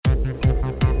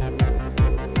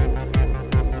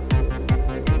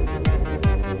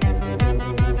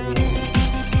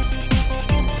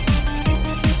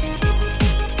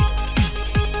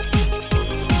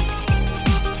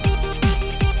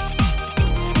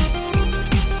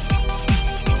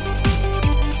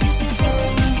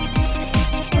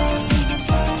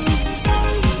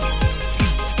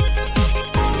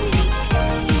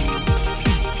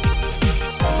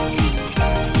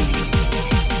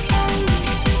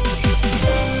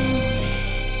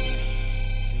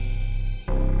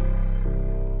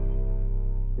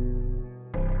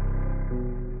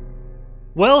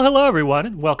Well, hello everyone,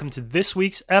 and welcome to this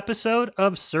week's episode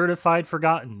of Certified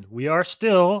Forgotten. We are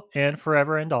still, and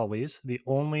forever and always, the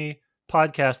only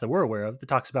podcast that we're aware of that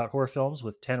talks about horror films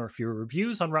with 10 or fewer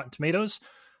reviews on Rotten Tomatoes.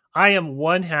 I am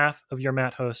one half of your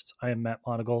Matt hosts. I am Matt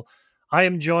Monagle. I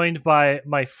am joined by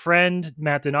my friend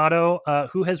Matt Donato,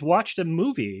 who has watched a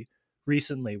movie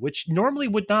recently, which normally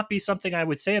would not be something I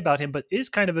would say about him, but is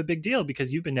kind of a big deal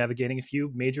because you've been navigating a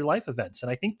few major life events.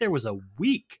 And I think there was a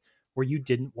week where you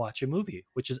didn't watch a movie,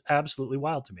 which is absolutely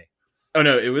wild to me. Oh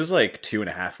no, it was like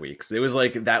 2.5 weeks. It was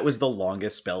like, that was the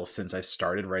longest spell since I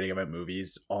started writing about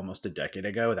movies almost a decade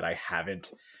ago that I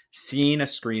haven't seen a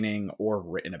screening or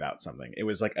written about something. It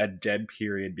was like a dead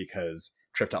period because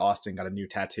trip to Austin, got a new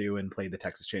tattoo, and played the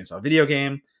Texas Chainsaw video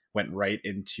game. Went right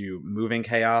into moving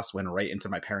chaos, went right into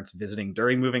my parents visiting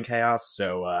during moving chaos.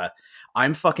 So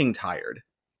I'm fucking tired.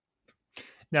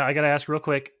 Now, I got to ask real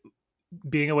quick,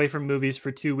 being away from movies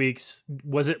for 2 weeks,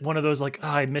 was it one of those like, oh,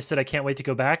 I missed it, I can't wait to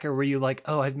go back? Or were you like,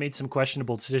 oh, I've made some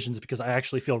questionable decisions because I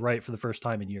actually feel right for the first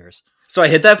time in years? So I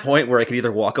hit that point where I could either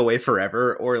walk away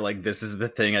forever or like, this is the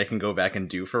thing I can go back and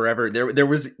do forever. There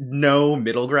was no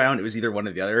middle ground. It was either one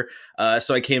or the other.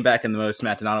 So I came back in the most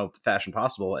Matt Donato fashion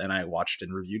possible, and I watched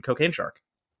and reviewed Cocaine Shark.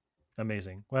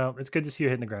 Amazing. Well, it's good to see you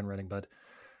hitting the ground running, bud.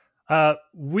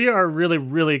 We are really,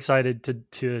 really excited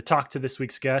to talk to this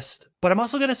week's guest, but I'm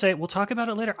also going to say we'll talk about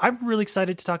it later. I'm really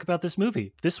excited to talk about this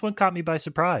movie. This one caught me by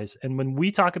surprise. And when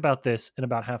we talk about this in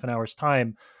about half an hour's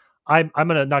time, I'm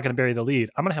not going to bury the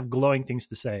lead. I'm going to have glowing things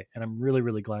to say. And I'm really,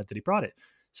 really glad that he brought it.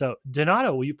 So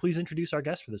Donato, will you please introduce our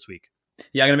guest for this week?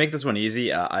 Yeah, I'm going to make this one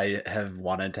easy. I have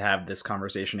wanted to have this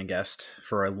conversation and guest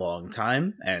for a long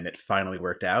time, and it finally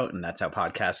worked out, and that's how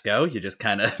podcasts go. You just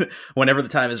kind of, whenever the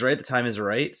time is right, the time is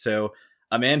right. So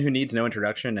a man who needs no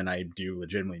introduction, and I do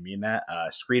legitimately mean that,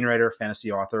 screenwriter,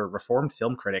 fantasy author, reformed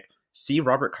film critic, C.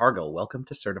 Robert Cargill. Welcome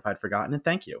to Certified Forgotten, and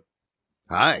thank you.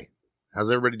 Hi.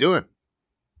 How's everybody doing?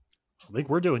 I think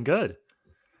we're doing good.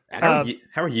 How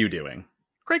are you doing?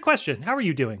 Great question. How are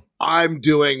you doing? I'm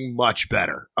doing much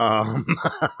better.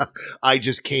 I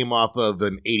just came off of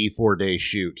an 84-day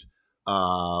shoot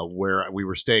where we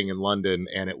were staying in London,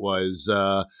 and it was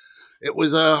a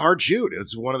hard shoot.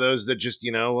 It's one of those that just,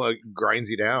 grinds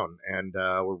you down, and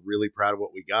we're really proud of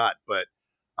what we got. But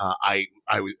I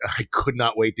could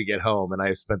not wait to get home, and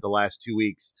I spent the last 2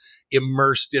 weeks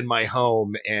immersed in my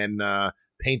home and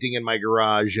painting in my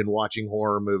garage and watching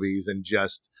horror movies and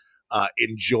just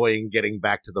enjoying getting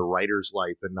back to the writer's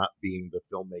life and not being the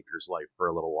filmmaker's life for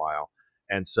a little while.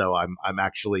 And so I'm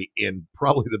actually in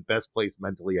probably the best place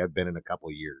mentally I've been in a couple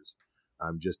of years.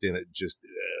 I'm just in it,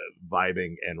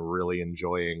 vibing and really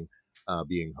enjoying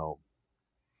being home.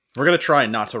 We're going to try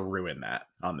not to ruin that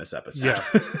on this episode.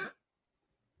 Yeah.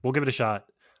 We'll give it a shot.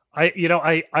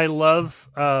 I love,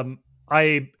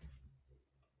 I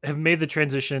have made the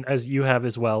transition, as you have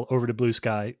as well, over to Blue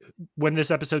Sky. When this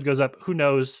episode goes up, who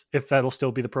knows if that'll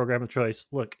still be the program of choice.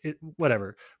 Look,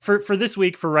 whatever. For this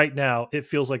week, for right now, it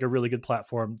feels like a really good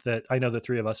platform that I know the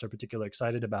three of us are particularly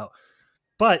excited about.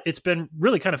 But it's been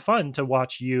really kind of fun to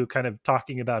watch you kind of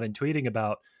talking about and tweeting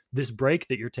about this break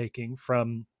that you're taking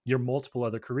from your multiple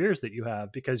other careers that you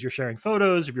have, because you're sharing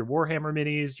photos of your Warhammer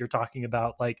minis. You're talking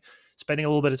about like spending a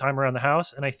little bit of time around the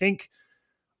house. And I think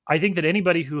that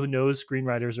anybody who knows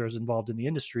screenwriters or is involved in the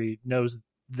industry knows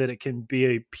that it can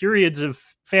be periods of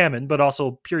famine, but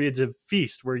also periods of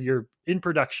feast where you're in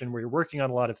production, where you're working on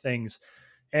a lot of things.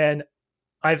 And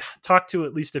I've talked to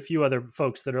at least a few other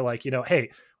folks that are like,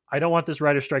 hey, I don't want this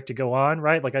writer strike to go on,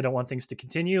 right? Like I don't want things to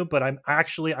continue, but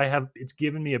it's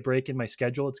given me a break in my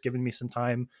schedule. It's given me some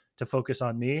time to focus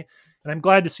on me. And I'm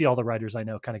glad to see all the writers I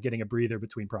know kind of getting a breather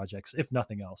between projects, if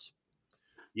nothing else.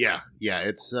 Yeah.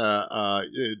 It's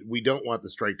we don't want the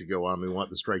strike to go on. We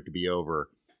want the strike to be over.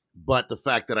 But the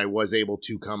fact that I was able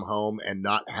to come home and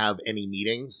not have any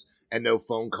meetings and no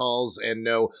phone calls and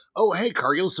no, oh, hey,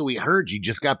 Cargill, so we heard you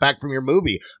just got back from your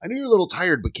movie. I know you're a little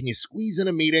tired, but can you squeeze in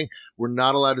a meeting? We're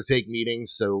not allowed to take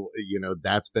meetings. So,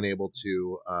 that's been able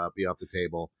to be off the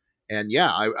table. And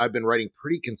yeah, I've been writing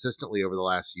pretty consistently over the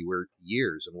last few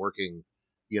years and working,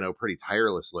 pretty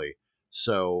tirelessly.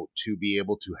 So to be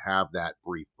able to have that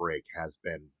brief break has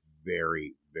been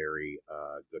very, very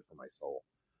good for my soul.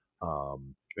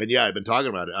 And yeah, I've been talking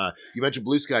about it. You mentioned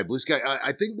Blue Sky.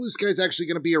 I think Blue Sky is actually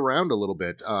going to be around a little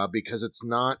bit because it's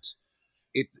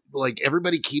like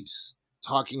everybody keeps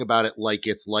talking about it like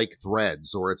it's like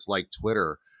Threads or it's like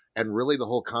Twitter. And really the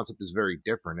whole concept is very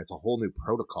different. It's a whole new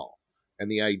protocol.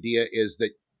 And the idea is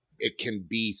that it can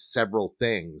be several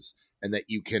things and that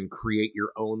you can create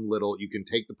your own you can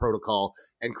take the protocol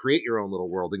and create your own little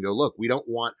world and go, look, we don't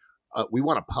want we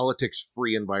want a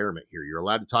politics-free environment here. You're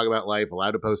allowed to talk about life,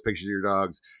 allowed to post pictures of your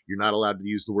dogs. You're not allowed to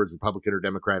use the words Republican or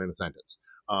Democrat in a sentence.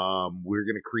 We're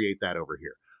going to create that over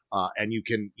here, and you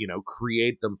can,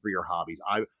 create them for your hobbies.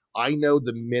 I know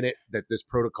the minute that this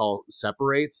protocol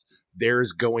separates,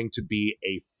 there's going to be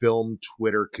a film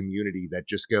Twitter community that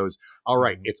just goes, all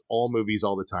right, it's all movies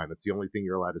all the time. It's the only thing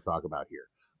you're allowed to talk about here.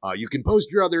 You can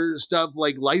post your other stuff,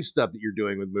 like life stuff that you're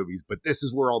doing with movies, but this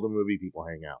is where all the movie people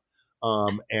hang out.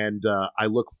 And I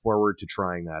look forward to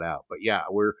trying that out. But yeah,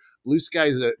 Blue Sky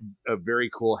is a very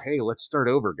cool, hey, let's start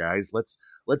over, guys.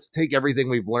 Let's take everything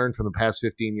we've learned from the past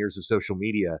 15 years of social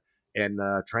media and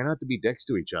try not to be dicks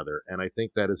to each other. And I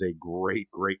think that is a great,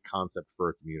 great concept for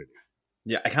a community.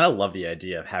 Yeah, I kind of love the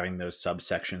idea of having those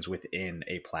subsections within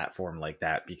a platform like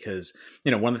that because,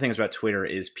 one of the things about Twitter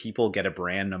is people get a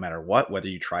brand no matter what, whether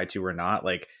you try to or not.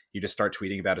 Like, you just start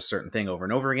tweeting about a certain thing over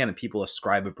and over again and people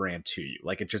ascribe a brand to you.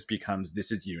 Like, it just becomes,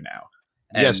 this is you now.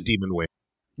 And yes, Demon Win.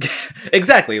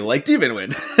 Exactly, like Demon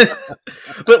Win.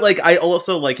 But like, I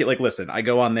also like it. Like, listen, I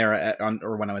go on there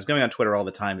or when I was going on Twitter all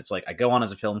the time, it's like I go on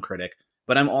as a film critic,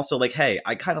 but I'm also like, hey,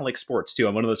 I kind of like sports too.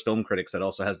 I'm one of those film critics that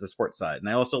also has the sports side, and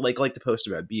I also like to post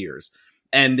about beers.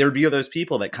 And there'd be those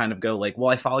people that kind of go like,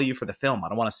 well, I follow you for the film. I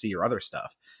don't want to see your other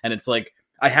stuff. And it's like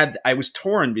I was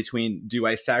torn between, do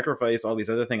I sacrifice all these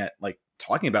other things, like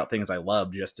talking about things I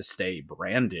love just to stay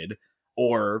branded?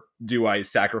 Or do I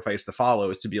sacrifice the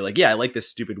follows to be like, yeah, I like this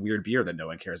stupid weird beer that no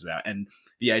one cares about? And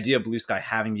the idea of Blue Sky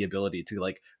having the ability to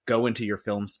like go into your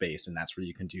film space, and that's where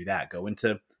you can do that. Go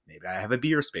into, maybe I have a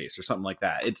beer space or something like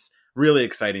that. It's really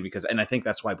exciting because, and I think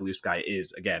that's why Blue Sky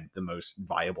is, again, the most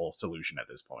viable solution at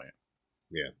this point.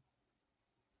 Yeah.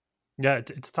 Yeah,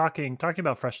 it's talking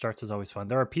about fresh starts is always fun.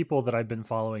 There are people that I've been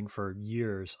following for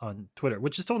years on Twitter,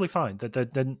 which is totally fine. That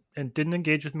didn't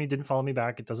engage with me, didn't follow me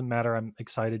back. It doesn't matter. I'm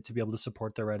excited to be able to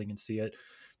support their writing and see it.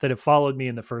 That it followed me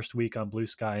in the first week on Blue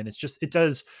Sky, and it's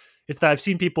that I've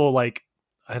seen people like,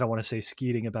 I don't want to say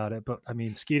skeeting about it, but I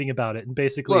mean skeeting about it, and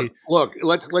basically look.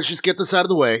 Let's just get this out of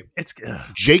the way. It's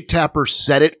Jake Tapper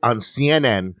said it on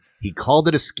CNN. He called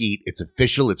it a skeet. It's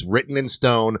official. It's written in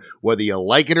stone. Whether you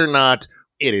like it or not,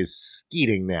 it is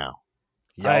skeeting now.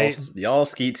 Y'all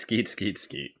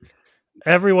skeet.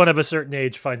 Everyone of a certain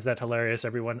age finds that hilarious.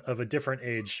 Everyone of a different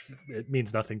age, it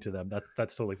means nothing to them.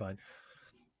 That's totally fine.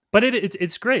 But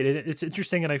it's great. It's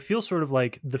interesting, and I feel sort of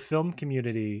like the film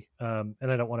community. And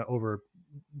I don't want to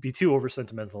be too over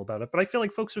sentimental about it, but I feel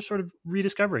like folks are sort of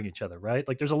rediscovering each other, right?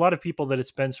 Like, there's a lot of people that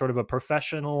it's been sort of a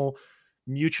professional,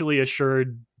 mutually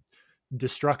assured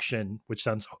destruction, which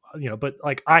sounds, but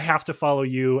like, I have to follow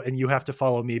you and you have to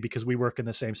follow me because we work in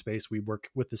the same space, we work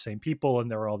with the same people,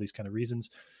 and there are all these kind of reasons.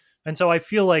 And so I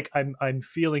feel like I'm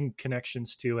feeling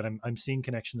connections too, and I'm seeing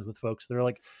connections with folks that are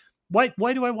like,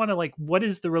 why do I want to, like, what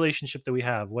is the relationship that we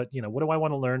have? What do I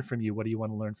want to learn from you? What do you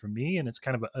want to learn from me? And it's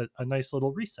kind of a nice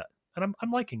little reset, and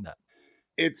I'm liking that.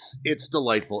 It's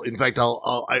delightful. In fact,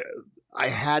 I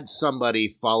had somebody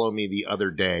follow me the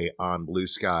other day on Blue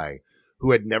Sky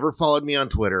who had never followed me on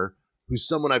Twitter, who's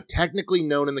someone I've technically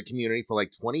known in the community for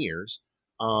like 20 years,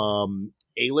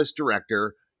 A-list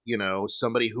director,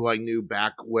 somebody who I knew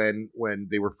back when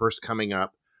they were first coming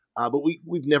up, but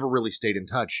we've never really stayed in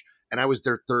touch. And I was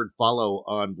their third follow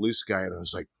on Blue Sky, and I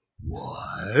was like,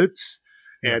 what?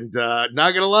 And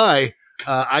not gonna lie,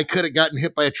 I could have gotten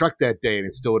hit by a truck that day, and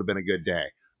it still would have been a good day.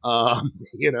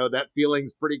 That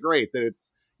feeling's pretty great that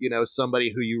it's,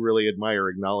 somebody who you really admire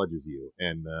acknowledges you,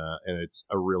 and it's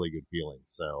a really good feeling.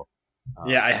 So,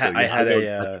 I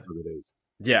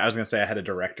was gonna say I had a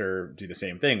director do the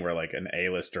same thing, where like an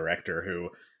A-list director who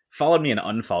followed me and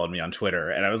unfollowed me on Twitter,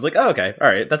 and I was like, oh, okay, all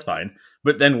right, that's fine.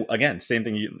 But then again, same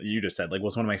thing you just said, like,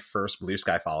 was one of my first Blue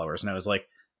Sky followers, and I was like,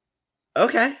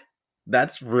 okay,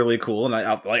 that's really cool, and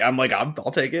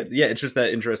I'll take it. Yeah, it's just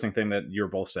that interesting thing that you're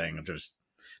both saying of just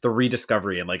the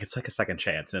rediscovery, and like, it's like a second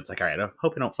chance, and it's like, all right, I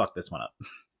hope I don't fuck this one up.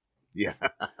 Yeah.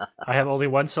 I have only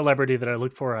one celebrity that I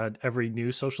look for on every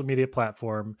new social media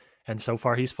platform, and so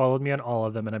far he's followed me on all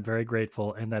of them, and I'm very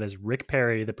grateful, and that is Rick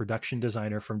Perry, the production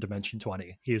designer from Dimension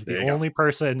 20. He is the only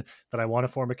person that I want to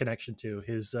form a connection to.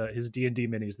 His D&D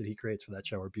minis that he creates for that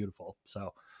show are beautiful.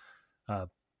 So all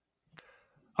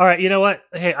right, you know what?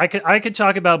 Hey, I could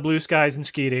talk about blue skies and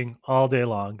skeeting all day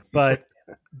long, but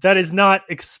that is not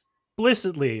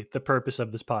explicitly the purpose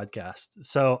of this podcast.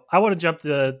 So I want to jump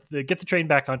get the train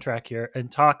back on track here and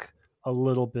talk a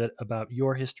little bit about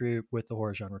your history with the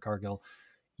horror genre, Cargill.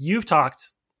 You've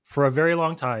talked for a very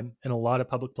long time in a lot of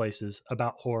public places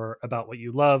about horror, about what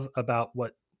you love, about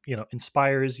what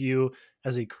inspires you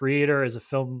as a creator, as a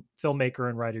filmmaker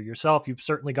and writer yourself. You've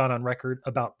certainly gone on record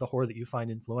about the horror that you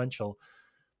find influential.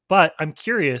 But I'm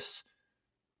curious,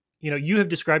 you have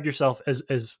described yourself as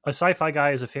a sci-fi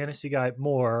guy, as a fantasy guy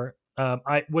more.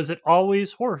 Was it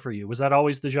always horror for you? Was that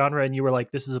always the genre, and you were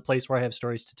like, this is a place where I have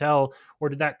stories to tell, or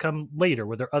did that come later?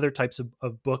 Were there other types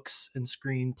of books and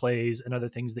screenplays and other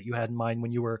things that you had in mind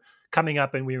when you were coming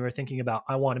up and we were thinking about,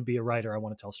 I want to be a writer, I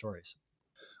want to tell stories?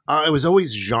 It was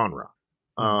always genre.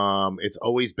 It's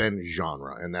always been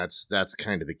genre, and that's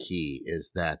kind of the key.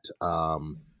 Is that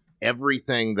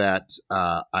everything that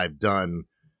I've done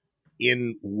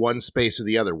in one space or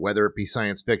the other, whether it be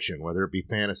science fiction, whether it be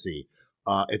fantasy,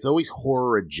 it's always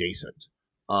horror adjacent.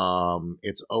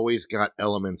 It's always got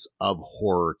elements of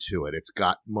horror to it. It's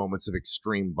got moments of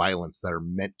extreme violence that are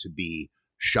meant to be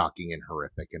shocking and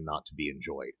horrific and not to be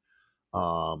enjoyed.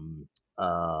 And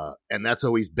that's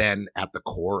always been at the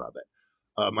core of it.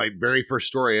 My very first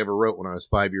story I ever wrote when I was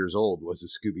 5 years old was a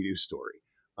Scooby-Doo story.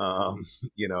 I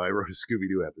wrote a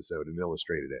Scooby-Doo episode and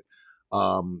illustrated it.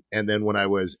 And then when I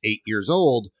was 8 years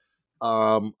old,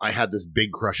 I had this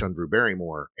big crush on Drew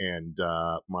Barrymore, and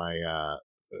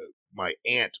my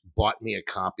aunt bought me a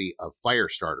copy of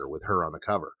Firestarter with her on the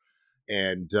cover.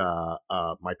 And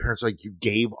my parents were like, you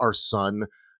gave our son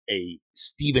a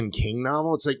Stephen King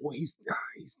novel? It's like, well, he's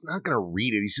not going to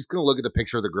read it. He's just going to look at the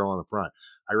picture of the girl on the front.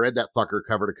 I read that fucker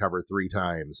cover to cover 3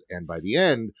 times. And by the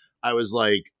end, I was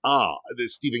like, the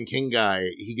Stephen King guy,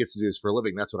 he gets to do this for a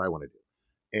living. That's what I want to do.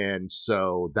 And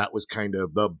so that was kind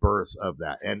of the birth of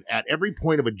that. And at every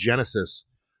point of a genesis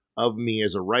of me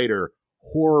as a writer,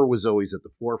 horror was always at the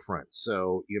forefront.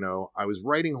 So, I was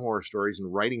writing horror stories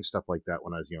and writing stuff like that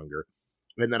when I was younger.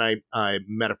 And then I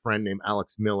met a friend named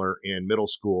Alex Miller in middle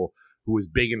school who was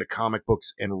big into comic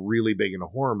books and really big into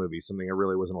horror movies, something I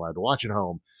really wasn't allowed to watch at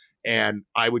home. And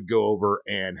I would go over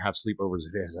and have sleepovers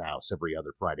at his house every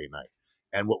other Friday night.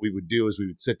 And what we would do is we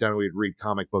would sit down and we'd read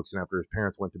comic books. And after his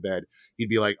parents went to bed, he'd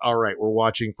be like, all right, we're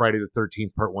watching Friday the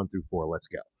 13th, part 1 through 4. Let's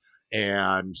go.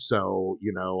 And so,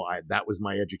 that was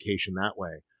my education that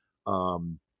way.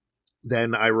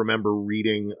 Then I remember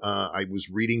reading, I was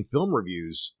reading film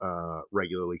reviews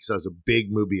regularly because I was a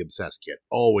big movie obsessed kid,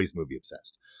 always movie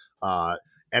obsessed.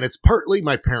 And it's partly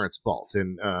my parents' fault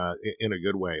in a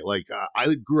good way. Like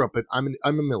I grew up, I'm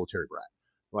a military brat.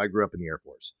 Well, I grew up in the Air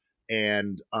Force,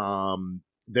 and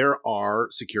there are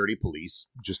security police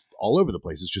just all over the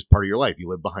place. It's just part of your life. You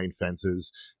live behind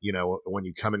fences. When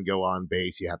you come and go on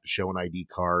base, you have to show an ID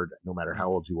card, no matter how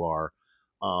old you are.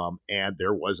 And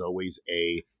there was always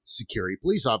a security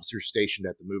police officer stationed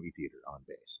at the movie theater on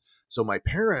base. So my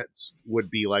parents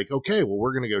would be like, okay, well,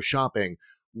 we're going to go shopping.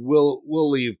 We'll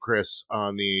leave Chris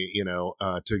on the,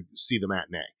 to see the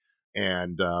matinee,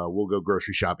 and we'll go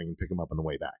grocery shopping and pick him up on the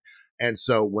way back. And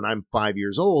so when I'm 5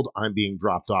 years old, I'm being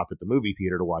dropped off at the movie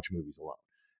theater to watch movies alone.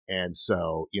 And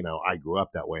so, I grew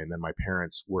up that way. And then my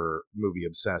parents were movie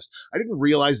obsessed. I didn't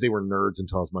realize they were nerds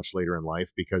until I was much later in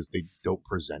life because they don't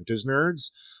present as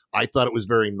nerds. I thought it was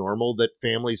very normal that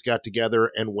families got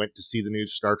together and went to see the new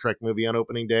Star Trek movie on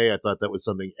opening day. I thought that was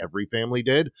something every family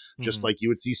did, just like you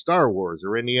would see Star Wars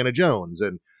or Indiana Jones.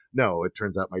 And no, it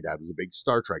turns out my dad was a big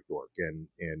Star Trek dork. And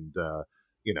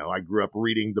I grew up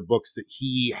reading the books that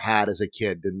he had as a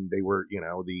kid, and they were,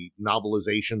 the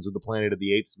novelizations of the Planet of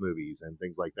the Apes movies and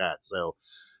things like that. So,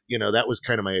 that was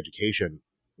kind of my education,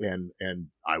 and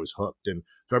I was hooked. And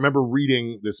so I remember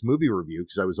reading this movie review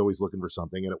because I was always looking for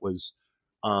something, and it was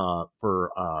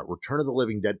for Return of the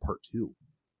Living Dead Part 2.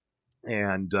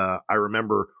 And I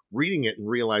remember reading it and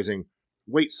realizing,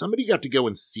 wait, somebody got to go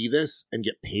and see this and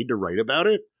get paid to write about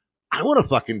it? I want to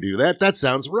fucking do that. That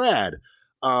sounds rad.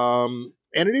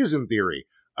 And it is in theory.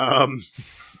 But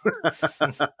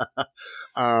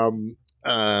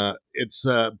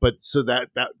so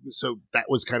that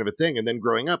was kind of a thing. And then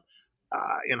growing up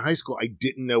in high school, I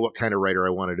didn't know what kind of writer I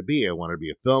wanted to be. I wanted to be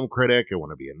a film critic. I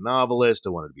wanted to be a novelist.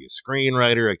 I wanted to be a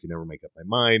screenwriter. I could never make up my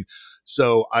mind.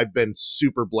 So I've been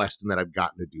super blessed in that I've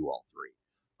gotten to do all three.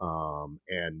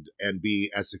 And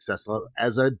be as successful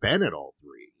as I've been at all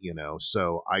three,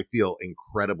 so I feel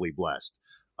incredibly blessed.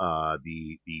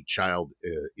 The child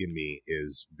in me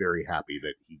is very happy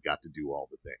that he got to do all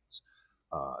the things.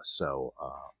 So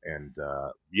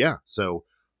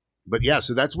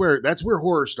that's where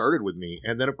horror started with me.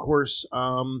 And then of course,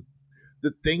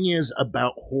 the thing is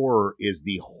about horror is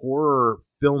the horror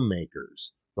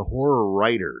filmmakers, the horror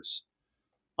writers,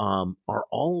 are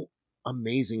all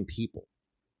amazing people.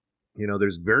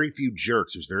 There's very few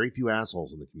jerks. There's very few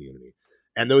assholes in the community.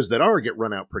 And those that are get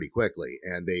run out pretty quickly,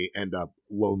 and they end up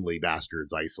lonely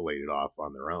bastards isolated off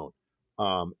on their own.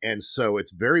 And so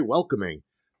it's very welcoming.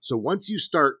 So once you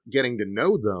start getting to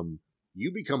know them,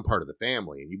 you become part of the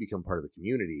family and you become part of the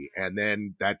community. And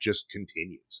then that just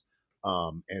continues.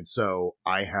 And so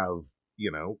I have,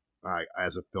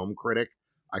 as a film critic,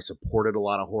 I supported a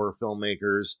lot of horror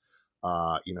filmmakers.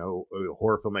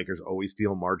 Horror filmmakers always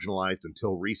feel marginalized.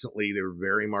 Until recently, they were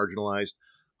very marginalized.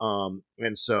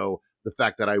 And so the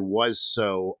fact that I was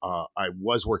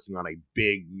working on a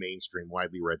big mainstream,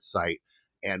 widely read site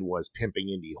and was pimping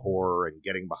indie horror and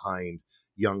getting behind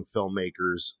young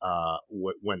filmmakers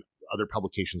when other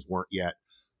publications weren't yet.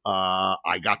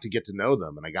 I got to get to know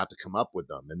them and I got to come up with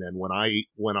them. And then when I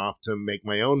went off to make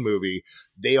my own movie,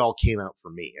 they all came out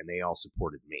for me and they all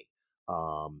supported me.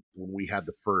 When we had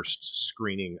the first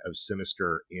screening of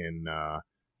Sinister in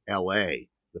LA,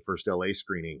 the first LA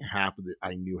screening,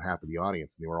 I knew half of the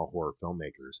audience and they were all horror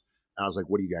filmmakers. And I was like,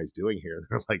 what are you guys doing here?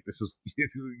 They're like,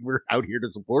 we're out here to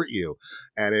support you.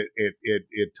 And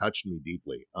it touched me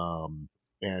deeply.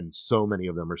 And so many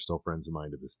of them are still friends of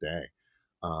mine to this day.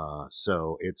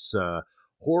 So it's,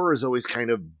 horror has always kind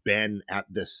of been at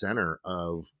the center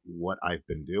of what I've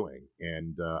been doing.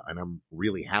 And I'm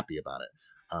really happy about it.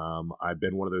 I've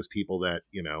been one of those people that,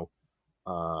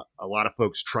 a lot of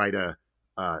folks try to,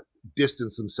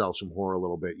 distance themselves from horror a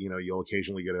little bit. You'll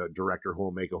occasionally get a director who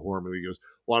will make a horror movie. He goes,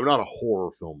 well, I'm not a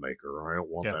horror filmmaker. I don't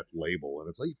want that label. And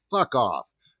it's like, fuck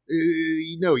off.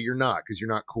 No, you're not, because you're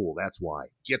not cool. That's why.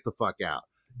 Get the fuck out.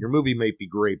 Your movie may be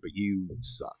great, but you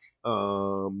suck.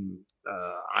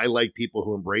 I like people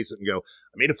who embrace it and go,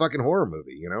 I made a fucking horror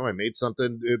movie. I made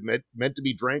something meant to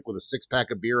be drank with a 6-pack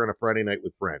of beer on a Friday night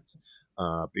with friends,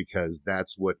 because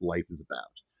that's what life is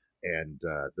about. And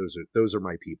those are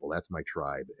my people. That's my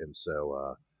tribe. And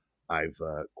so I've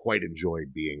quite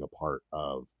enjoyed being a part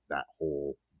of that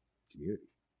whole community.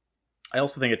 I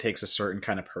also think it takes a certain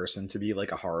kind of person to be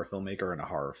like a horror filmmaker and a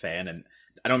horror fan. And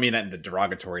I don't mean that in the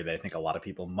derogatory that I think a lot of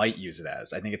people might use it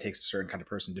as. I think it takes a certain kind of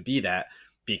person to be that,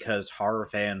 because horror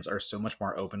fans are so much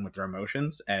more open with their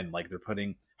emotions, and like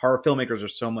horror filmmakers are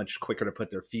so much quicker to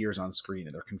put their fears on screen,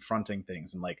 and they're confronting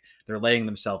things, and like they're laying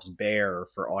themselves bare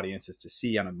for audiences to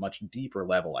see on a much deeper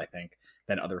level, I think,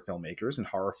 than other filmmakers. And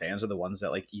horror fans are the ones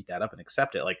that like eat that up and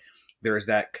accept it. Like there is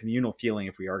that communal feeling,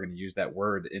 if we are going to use that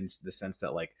word, in the sense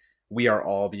that like we are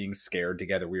all being scared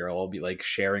together. We are all like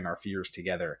sharing our fears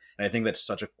together. And I think that's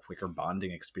such a quicker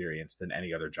bonding experience than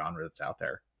any other genre that's out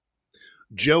there.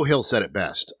 Joe Hill said it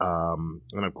best, and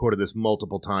I've quoted this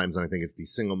multiple times, and I think it's the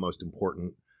single most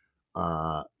important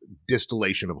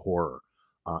distillation of horror,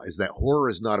 is that horror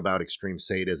is not about extreme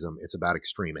sadism, it's about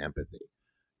extreme empathy.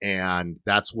 And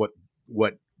that's what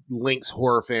links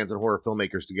horror fans and horror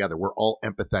filmmakers together. We're all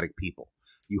empathetic people.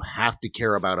 You have to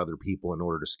care about other people in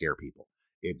order to scare people.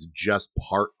 It's just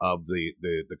part of the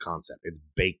concept. It's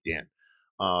baked in.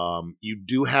 You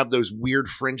do have those weird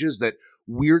fringes that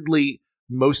weirdly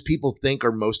most people think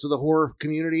are most of the horror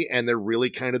community, and they're really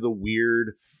kind of the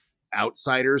weird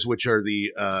outsiders, which are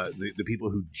the people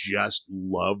who just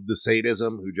love the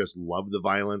sadism, who just love the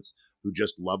violence, who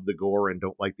just love the gore and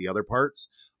don't like the other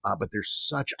parts. But they're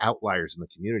such outliers in the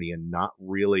community and not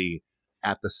really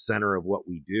at the center of what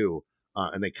we do.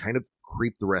 And they kind of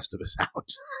creep the rest of us out.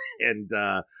 And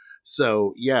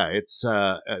so, yeah, it's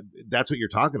that's what you're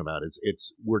talking about.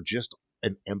 We're just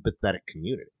an empathetic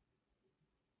community.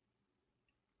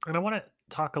 And I want to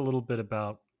talk a little bit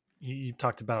about, you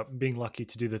talked about being lucky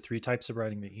to do the 3 types of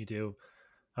writing that you do.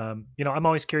 I'm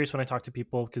always curious when I talk to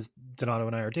people, because Donato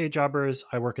and I are day jobbers.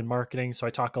 I work in marketing. So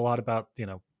I talk a lot about,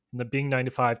 being 9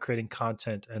 to 5, creating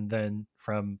content, and then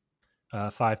from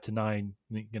 5 to 9,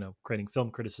 creating film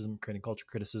criticism, creating culture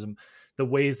criticism, the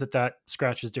ways that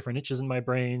scratches different itches in my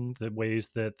brain, the ways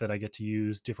that I get to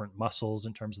use different muscles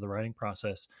in terms of the writing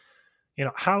process.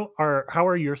 How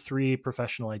are your 3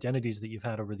 professional identities that you've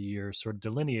had over the years sort of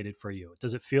delineated for you?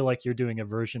 Does it feel like you're doing a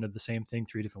version of the same thing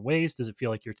 3 different ways? Does it feel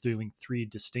like you're doing 3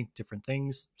 distinct different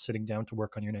things, sitting down to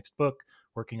work on your next book,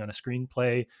 working on a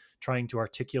screenplay, trying to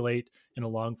articulate in a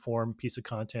long form piece of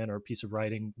content or a piece of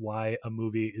writing why a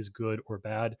movie is good or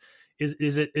bad?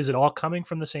 Is it all coming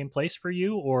from the same place for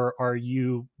you, or are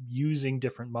you using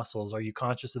different muscles? Are you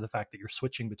conscious of the fact that you're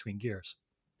switching between gears?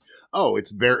 Oh,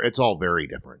 it's all very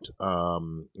different.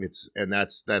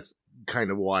 That's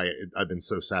kind of why I've been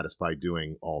so satisfied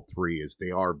doing all 3, is they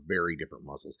are very different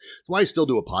muscles. That's why I still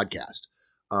do a podcast.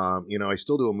 I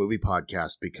still do a movie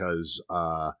podcast because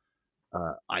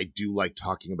I do like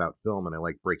talking about film, and I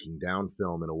like breaking down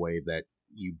film in a way that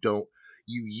you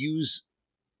use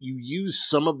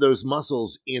some of those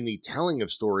muscles in the telling of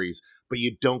stories, but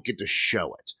you don't get to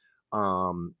show it.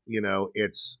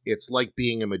 It's like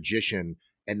being a magician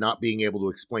and not being able to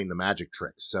explain the magic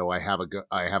tricks. So I have a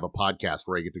podcast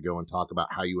where I get to go and talk about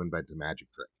how you invent a magic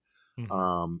trick.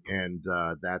 And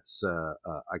that's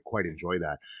I quite enjoy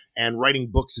that. And writing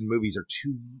books and movies are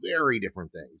two very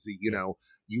different things. You know,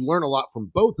 you learn a lot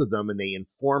from both of them, and they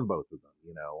inform both of them.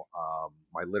 You know,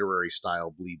 my literary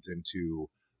style bleeds into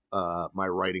my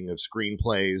writing of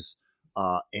screenplays,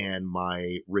 and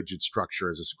my rigid structure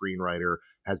as a screenwriter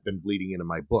has been bleeding into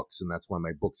my books, and that's why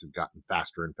my books have gotten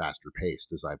faster and faster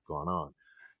paced as I've gone on.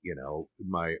 You know,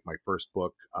 my first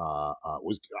book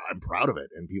was, I'm proud of it,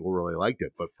 and people really liked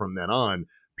it. But from then on,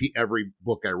 every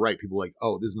book I write, people are like,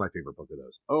 oh, this is my favorite book of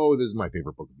those. Oh, this is my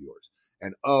favorite book of yours.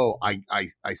 And oh, I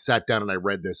sat down and I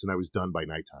read this, and I was done by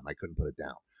nighttime. I couldn't put it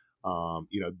down.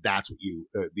 You know, that's what you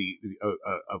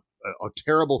a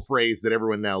terrible phrase that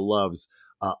everyone now loves,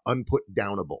 unput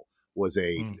downable, was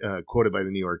quoted by the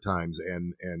New York Times,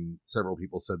 and several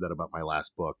people said that about my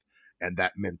last book, and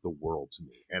that meant the world to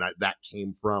me. And that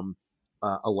came from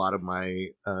a lot of my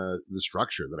the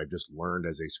structure that I've just learned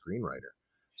as a screenwriter.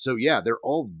 So yeah, they're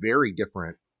all very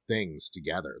different things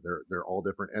together. They're all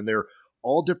different, and they're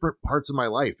all different parts of my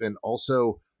life, and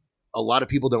also a lot of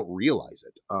people don't realize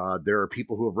it. There are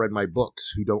people who have read my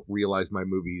books who don't realize my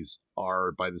movies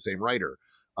are by the same writer.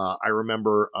 I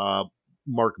remember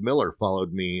Mark Miller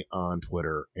followed me on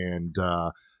Twitter, and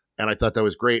I thought that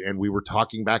was great. And we were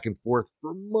talking back and forth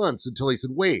for months until he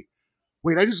said, wait,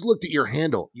 I just looked at your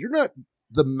handle. You're not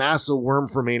the Massa Worm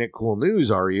from Ain't It Cool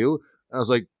News, are you? And I was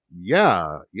like,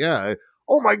 yeah.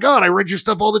 Oh my God, I read your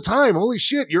stuff all the time. Holy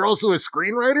shit, you're also a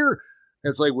screenwriter?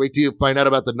 It's like, wait till you find out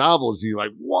about the novels. You're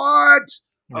like, what?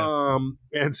 Yeah.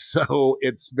 And so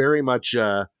it's very much,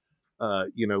 you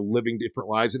know, living different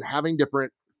lives and having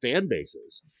different fan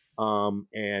bases.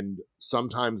 And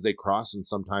sometimes they cross and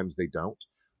sometimes they don't.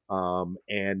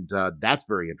 And that's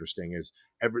very interesting. Is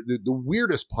the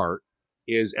weirdest part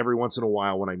is every once in a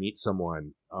while when I meet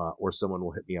someone, or someone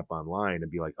will hit me up online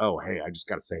and be like, oh, hey, I just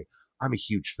got to say, I'm a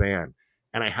huge fan.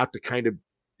 And I have to kind of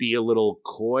be a little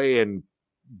coy and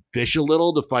fish a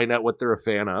little to find out what they're a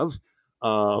fan of,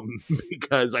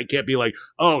 because I can't be like,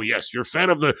 oh yes, you're a fan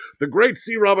of the great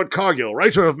C. Robert Cargill,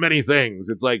 writer of many things.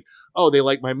 It's like, oh, they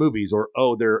like my movies, or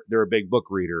oh, they're a big book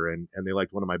reader and they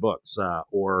liked one of my books,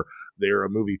 or they're a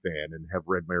movie fan and have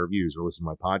read my reviews or listened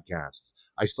to my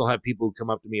podcasts. I still have people who come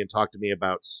up to me and talk to me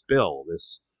about Spill,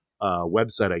 this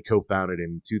website I co-founded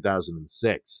in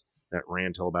 2006 that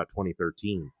ran till about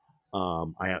 2013.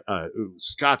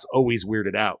 Scott's always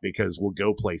weirded out because we'll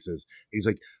go places. He's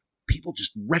like, people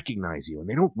just recognize you, and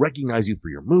they don't recognize you for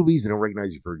your movies. They don't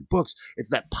recognize you for your books. It's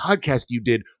that podcast you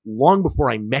did long before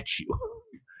I met you.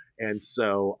 And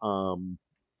so,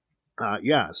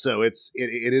 yeah, so it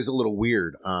is a little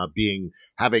weird,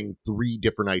 having three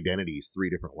different identities, three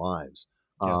different lives.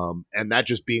 And that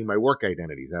just being my work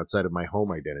identities outside of my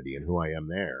home identity and who I am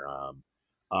there.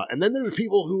 And then there's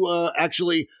people who,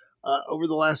 actually, over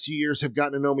the last few years have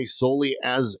gotten to know me solely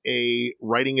as a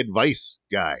writing advice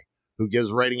guy who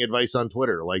gives writing advice on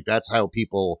Twitter. Like, that's how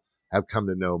people have come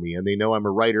to know me, and they know I'm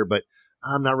a writer, but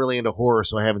I'm not really into horror,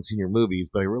 so I haven't seen your movies,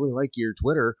 but I really like your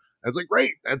Twitter. And it's like,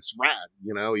 great, that's rad.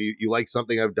 You know, you like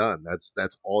something I've done.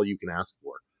 That's all you can ask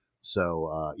for.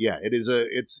 So, yeah,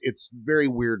 it's very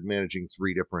weird managing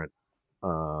three different,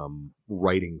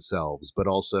 writing selves, but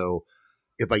also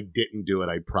if I didn't do it,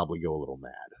 I'd probably go a little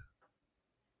mad.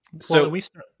 So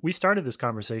we started this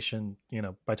conversation, you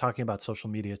know, by talking about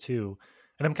social media too,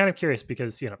 and I'm kind of curious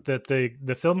because, you know,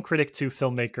 the film critic to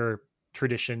filmmaker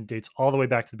tradition dates all the way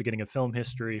back to the beginning of film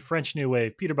history. French New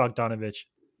Wave, Peter Bogdanovich.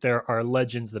 There are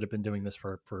legends that have been doing this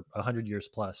for 100 years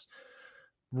plus.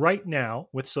 Right now,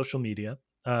 with social media,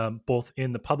 both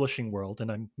in the publishing world,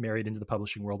 and I'm married into the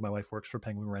publishing world. My wife works for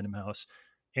Penguin Random House,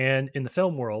 and in the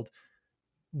film world,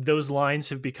 those lines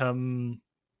have become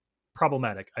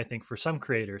problematic, I think, for some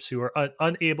creators who are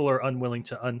unable or unwilling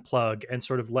to unplug and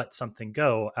sort of let something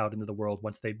go out into the world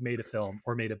once they've made a film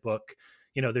or made a book.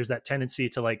 You know, there's that tendency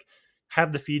to like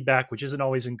have the feedback, which isn't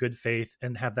always in good faith,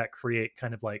 and have that create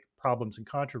kind of like problems and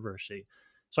controversy.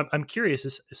 So I'm curious,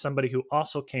 as somebody who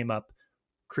also came up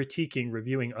critiquing,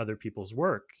 reviewing other people's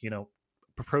work, you know,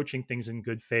 approaching things in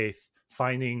good faith,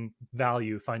 finding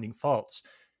value, finding faults,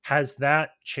 has that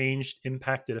changed,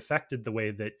 impacted, affected the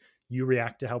way that you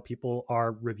react to how people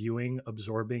are reviewing,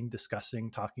 absorbing, discussing,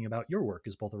 talking about your work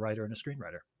as both a writer and a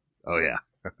screenwriter? Oh, yeah.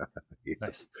 Yes,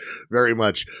 nice. Very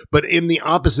much. But in the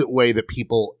opposite way that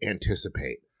people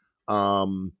anticipate.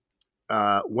 When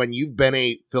you've been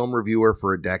a film reviewer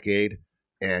for a decade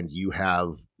and you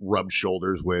have rubbed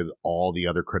shoulders with all the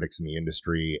other critics in the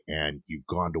industry and you've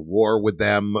gone to war with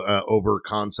them over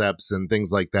concepts and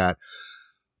things like that,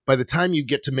 by the time you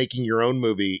get to making your own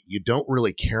movie, you don't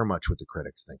really care much what the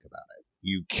critics think about it.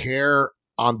 You care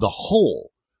on the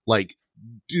whole, like,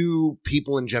 do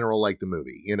people in general like the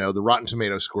movie? You know, the Rotten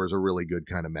Tomato score is a really good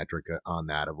kind of metric on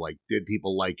that of like, did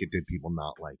people like it? Did people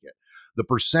not like it? The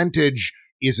percentage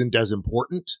isn't as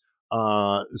important.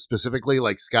 Specifically,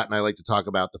 like Scott and I like to talk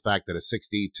about the fact that a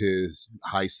 60 to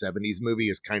high 70s movie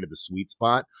is kind of the sweet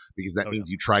spot, because that means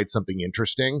you tried something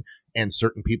interesting and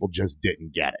certain people just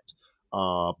didn't get it.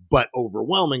 But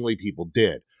overwhelmingly people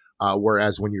did.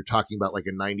 Whereas when you're talking about like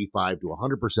a 95 to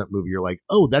 100% movie, you're like,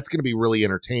 oh, that's going to be really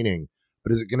entertaining,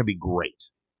 but is it going to be great?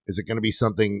 Is it going to be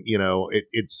something, you know,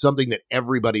 it's something that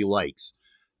everybody likes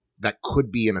that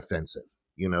could be inoffensive?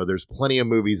 You know, there's plenty of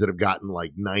movies that have gotten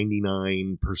like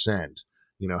 99%,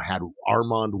 you know, had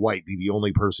Armand White be the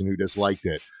only person who disliked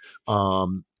it.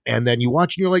 And then you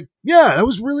watch and you're like, yeah, that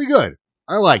was really good.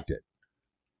 I liked it.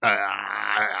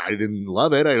 I didn't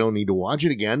love it. I don't need to watch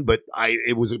it again, but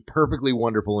it was a perfectly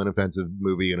wonderful, inoffensive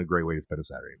movie and a great way to spend a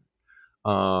Saturday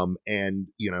night. And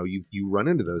you know, you run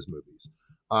into those movies.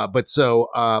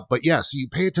 But yeah, so you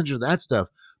pay attention to that stuff.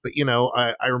 But you know,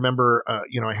 I remember,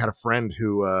 you know, I had a friend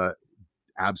who,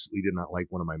 absolutely did not like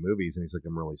one of my movies, and he's like,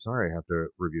 I'm really sorry, I have to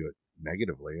review it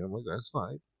negatively. And I'm like, that's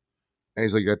fine. And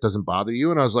he's like, that doesn't bother you?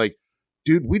 And I was like,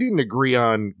 dude, we didn't agree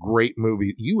on great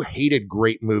movies. You hated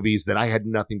great movies that I had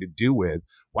nothing to do with.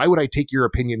 Why would I take your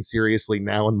opinion seriously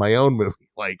now in my own movie?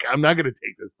 Like, I'm not going to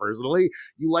take this personally.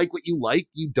 You like what you like.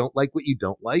 You don't like what you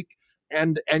don't like.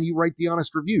 And you write the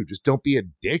honest review. Just don't be a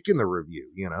dick in the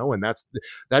review, you know? And that's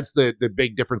the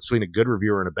big difference between a good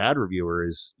reviewer and a bad reviewer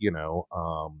is, you know,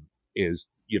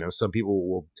 some people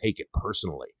will take it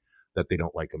personally that they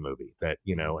don't like a movie, that,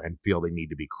 you know, and feel they need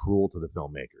to be cruel to the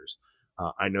filmmakers.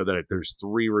 I know that there's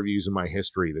 3 reviews in my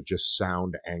history that just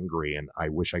sound angry, and I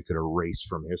wish I could erase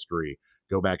from history,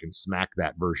 go back and smack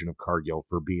that version of Cargill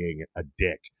for being a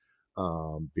dick,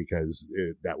 because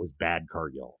that was bad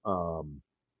Cargill.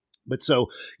 But so,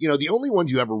 you know, the only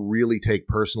ones you ever really take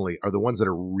personally are the ones that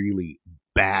are really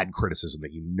bad criticism,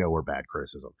 that you know are bad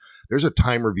criticism. There's a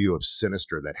Time review of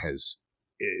Sinister that has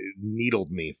needled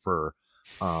me for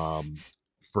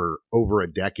over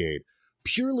a decade,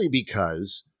 purely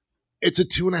because it's a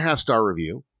 2.5-star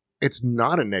review. It's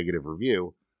not a negative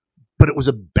review, but it was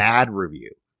a bad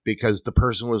review because the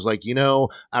person was like, you know,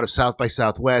 out of South by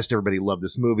Southwest, everybody loved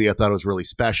this movie. I thought it was really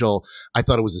special. I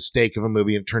thought it was a steak of a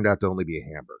movie, and it turned out to only be a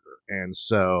hamburger. And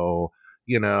so,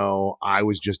 you know, I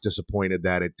was just disappointed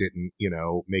that it didn't, you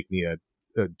know, make me a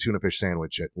tuna fish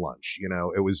sandwich at lunch. You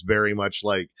know, it was very much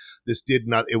like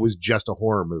it was just a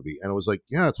horror movie. And it was like,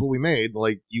 yeah, that's what we made.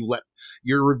 Like,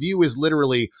 your review is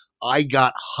literally, I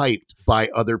got hyped by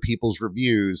other people's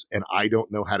reviews and I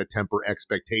don't know how to temper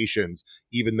expectations,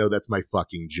 even though that's my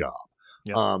fucking job.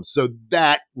 Yep. So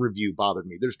that review bothered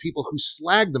me. There's people who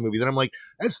slag the movie that I'm like,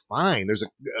 that's fine. There's a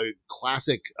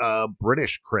classic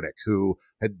British critic who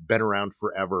had been around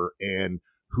forever and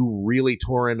who really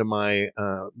tore into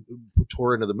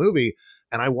the movie.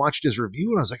 And I watched his review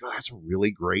and I was like, oh, that's a really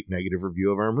great negative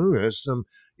review of our movie. There's some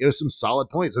solid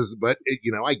points, but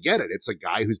I get it. It's a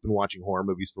guy who's been watching horror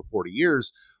movies for 40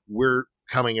 years. We're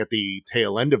coming at the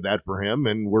tail end of that for him,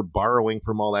 and we're borrowing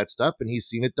from all that stuff, and he's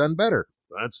seen it done better.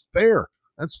 That's fair.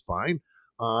 That's fine.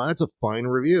 That's a fine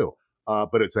review.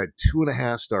 But it's that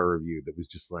 2.5-star review that was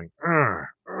just like,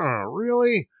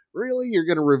 really? Really? You're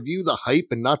going to review the hype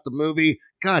and not the movie?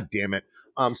 God damn it.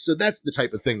 So that's the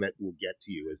type of thing that will get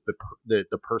to you, is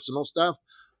the personal stuff.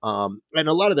 And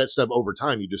a lot of that stuff over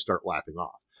time, you just start laughing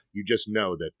off. You just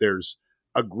know that there's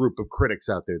a group of critics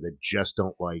out there that just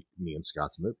don't like me and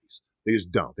Scott's movies. They just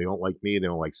don't. They don't like me. They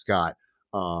don't like Scott.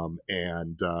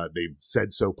 And they've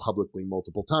said so publicly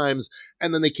multiple times,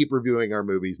 and then they keep reviewing our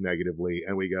movies negatively,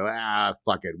 and we go,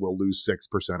 fuck it, we'll lose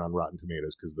 6% on Rotten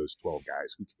Tomatoes because those 12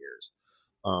 guys, who cares?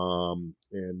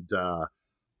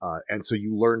 And so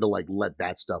you learn to like let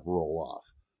that stuff roll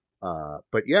off.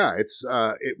 But yeah,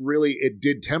 it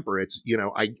did temper. It's,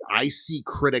 I see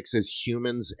critics as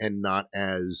humans and not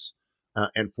as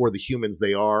and for the humans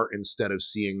they are, instead of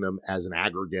seeing them as an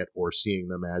aggregate or seeing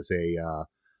them as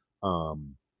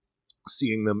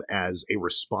a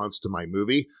response to my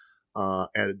movie.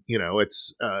 And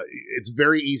it's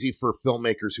very easy for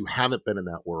filmmakers who haven't been in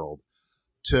that world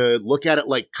to look at it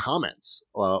like comments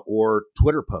or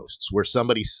Twitter posts where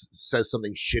somebody says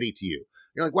something shitty to you.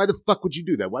 You're like, why the fuck would you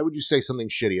do that? Why would you say something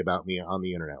shitty about me on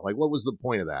the internet? Like, what was the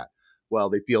point of that? Well,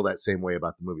 they feel that same way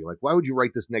about the movie. Like, why would you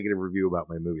write this negative review about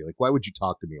my movie? Like, why would you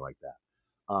talk to me like that?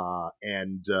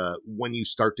 And when you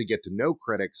start to get to know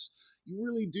critics, you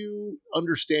really do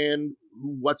understand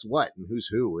what's what and who's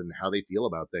who and how they feel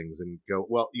about things, and go,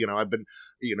 well, I've been,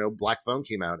 Black Phone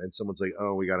came out and someone's like,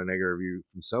 oh, we got a negative review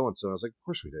from so-and-so. I was like, of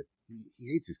course we did.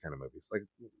 He hates these kind of movies. Like,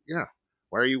 yeah,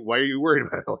 Why are you worried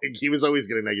about it? Like, he was always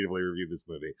going to negatively review this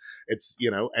movie. It's,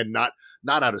 and not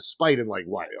out of spite and like,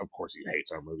 why, of course he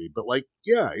hates our movie, but like,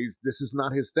 yeah, this is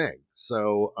not his thing.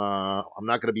 So, I'm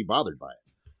not going to be bothered by it.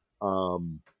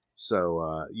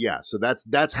 So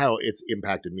that's how it's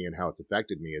impacted me and how it's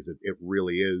affected me, is it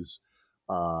really is,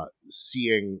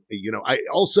 seeing, I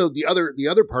also, the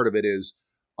other part of it is,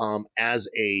 as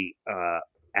a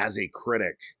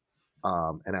critic,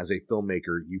 and as a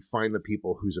filmmaker, you find the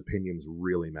people whose opinions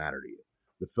really matter to you,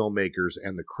 the filmmakers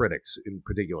and the critics in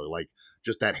particular, like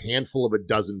just that handful of a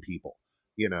dozen people.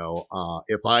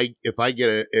 If I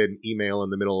get an email in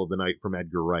the middle of the night from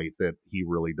Edgar Wright that he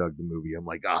really dug the movie, I'm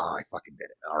like, I fucking did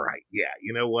it. All right. Yeah.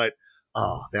 You know what?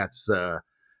 Oh, that's,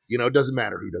 it doesn't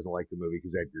matter who doesn't like the movie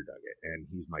because Edgar dug it and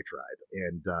he's my tribe.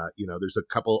 And, there's a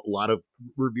lot of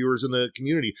reviewers in the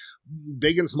community,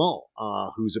 big and small,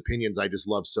 whose opinions I just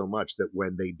love so much that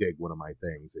when they dig one of my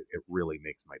things, it really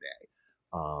makes my day.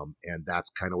 And that's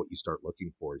kind of what you start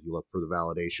looking for. You look for the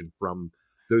validation from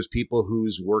those people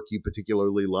whose work you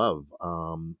particularly love.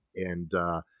 And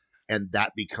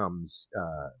that becomes,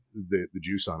 the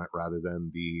juice on it rather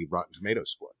than the Rotten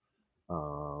Tomatoes score.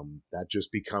 That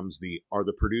just becomes are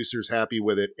the producers happy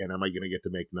with it, and am I going to get to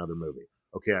make another movie?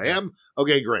 Okay, I am.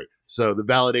 Okay, great. So the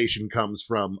validation comes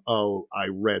from, I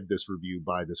read this review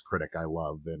by this critic I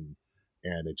love, and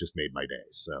it just made my day.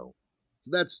 So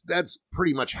that's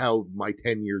pretty much how my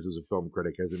 10 years as a film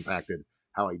critic has impacted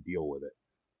how I deal with it.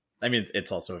 I mean,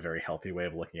 it's also a very healthy way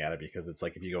of looking at it, because it's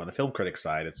like, if you go on the film critic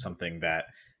side, it's something that,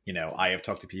 I have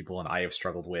talked to people and I have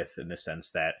struggled with, in the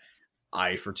sense that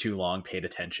I, for too long, paid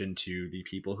attention to the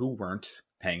people who weren't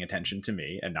paying attention to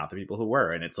me and not the people who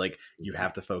were. And it's like, you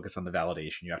have to focus on the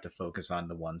validation. You have to focus on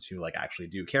the ones who like actually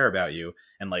do care about you.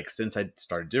 And like, since I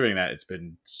started doing that, it's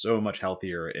been so much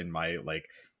healthier in my, like,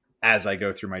 as I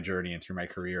go through my journey and through my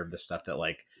career, of the stuff that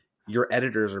like, your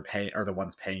editors are the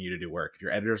ones paying you to do work. If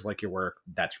your editors like your work,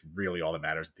 that's really all that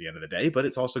matters at the end of the day. But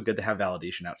it's also good to have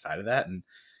validation outside of that. And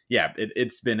yeah,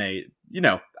 it's been I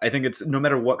think it's, no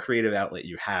matter what creative outlet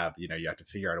you have, you have to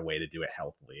figure out a way to do it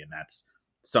healthily. And that's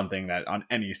something that on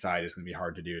any side is going to be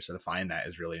hard to do. So to find that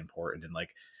is really important. And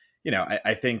like,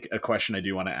 I think a question I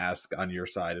do want to ask on your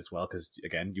side as well, because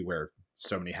again, you wear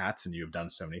so many hats and you've done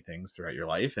so many things throughout your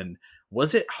life. And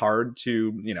was it hard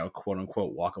to, quote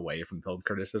unquote, walk away from film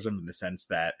criticism, in the sense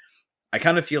that I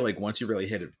kind of feel like once you really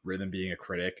hit a rhythm being a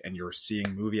critic and you're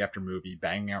seeing movie after movie,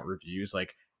 banging out reviews,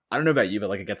 like, I don't know about you, but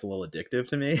like, it gets a little addictive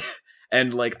to me.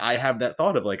 And like, I have that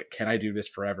thought of like, can I do this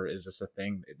forever? Is this a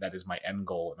thing that is my end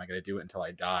goal? Am I going to do it until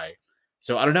I die?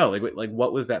 So I don't know, like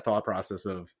what was that thought process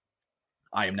of,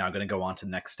 I am now going to go on to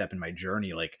the next step in my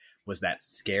journey? Like, was that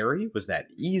scary? Was that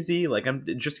easy? Like, I'm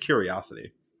just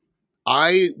curiosity.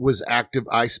 I was active.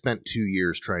 I spent 2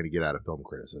 years trying to get out of film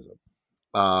criticism.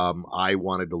 I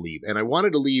wanted to leave, and I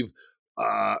wanted to leave,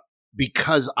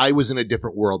 because I was in a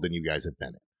different world than you guys have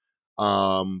been in.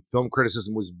 Film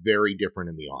criticism was very different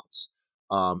in the aughts.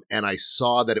 And I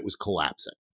saw that it was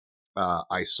collapsing.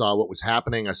 I saw what was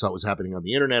happening. I saw what was happening on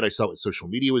the internet. I saw what social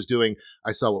media was doing.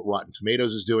 I saw what Rotten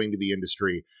Tomatoes was doing to the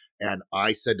industry. And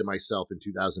I said to myself in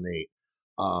 2008,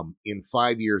 in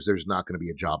 5 years, there's not going to be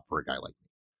a job for a guy like me.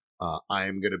 I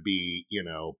am going to be,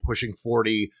 pushing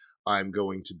 40. I'm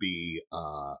going to be,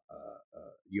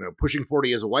 pushing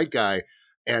 40 as a white guy.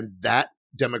 And that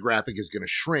demographic is going to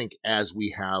shrink as we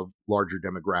have larger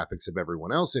demographics of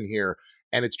everyone else in here.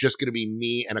 And it's just going to be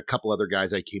me and a couple other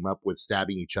guys I came up with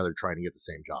stabbing each other trying to get the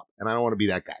same job. And I don't want to be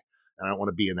that guy. And I don't want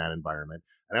to be in that environment.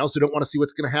 And I also don't want to see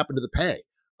what's going to happen to the pay,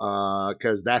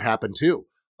 because that happened too.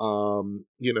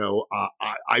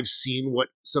 I've seen what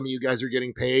some of you guys are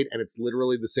getting paid, and it's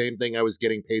literally the same thing I was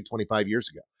getting paid 25 years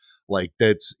ago. Like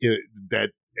that's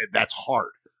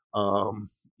hard.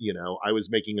 I was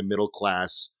making a middle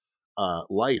class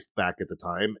life back at the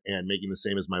time and making the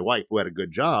same as my wife, who had a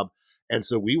good job. And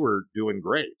so we were doing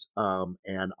great.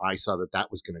 And I saw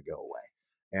that was going to go away.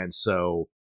 And so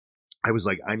I was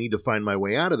like, I need to find my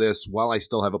way out of this while I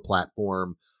still have a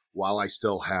platform, while I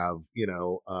still have,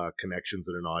 connections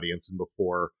in an audience. And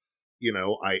before,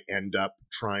 I end up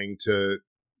trying to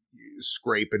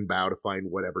scrape and bow to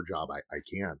find whatever job I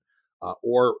can.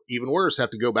 Or even worse, have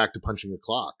to go back to punching the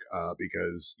clock,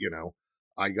 because,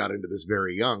 I got into this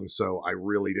very young, so I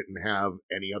really didn't have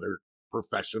any other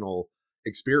professional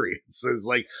experience. It's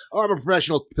like, oh, I'm a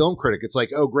professional film critic. It's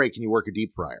like, oh, great, can you work a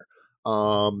deep fryer?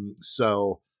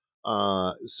 So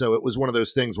it was one of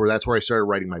those things where that's where I started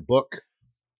writing my book.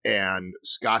 And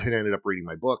Scott had ended up reading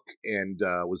my book and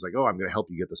was like, oh, I'm going to help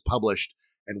you get this published.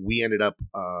 And we ended up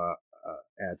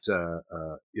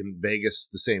in Vegas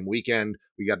the same weekend.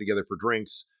 We got together for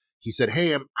drinks. he said,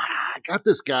 "Hey, I got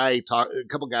this guy, a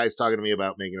couple guys talking to me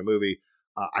about making a movie.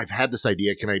 I've had this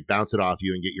idea. Can I bounce it off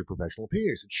you and get your professional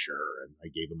opinion?" I said, "Sure." And I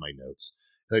gave him my notes.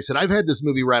 And I said, "I've had this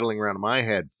movie rattling around in my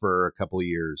head for a couple of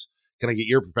years. Can I get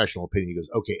your professional opinion?" He goes,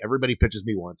 "Okay, everybody pitches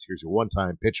me once. Here's your one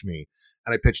time. Pitch me."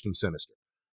 And I pitched him Sinister.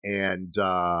 And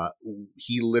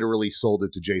he literally sold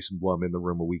it to Jason Blum in the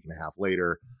room a week and a half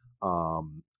later.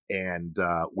 And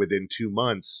within 2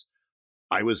 months,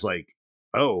 I was like,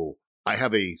 "Oh, I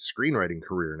have a screenwriting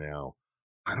career now.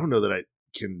 I don't know that I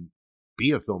can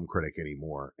be a film critic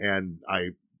anymore." And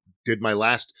I did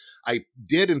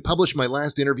and published my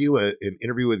last interview, an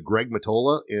interview with Greg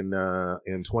Mottola in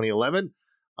 2011.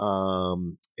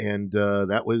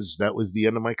 That was the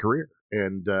end of my career.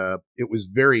 And it was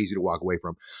very easy to walk away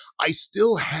from. I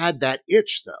still had that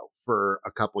itch though for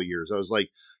a couple of years. I was like,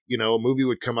 a movie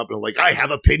would come up and I'm like, I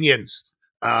have opinions.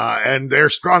 And they're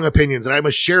strong opinions and I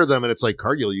must share them. And it's like,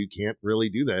 Cargill, you can't really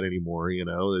do that anymore.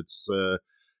 It's,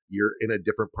 you're in a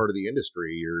different part of the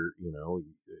industry.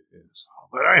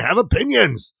 But I have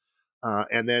opinions.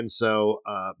 And then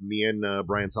me and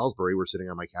Brian Salisbury were sitting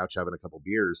on my couch having a couple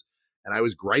beers and I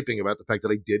was griping about the fact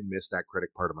that I did miss that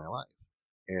critic part of my life.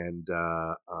 And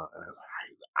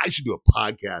I should do a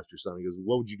podcast or something. He goes,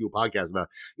 "What would you do a podcast about?"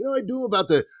 I do them about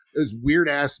those weird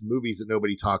ass movies that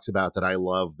nobody talks about that I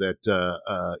love that,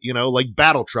 like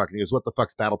Battle Truck. And he goes, "What the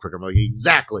fuck's Battle Truck?" I'm like,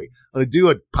 "Exactly. I'm going to do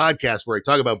a podcast where I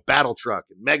talk about Battle Truck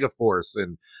and Megaforce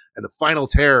and the Final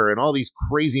Terror and all these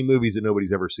crazy movies that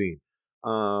nobody's ever seen.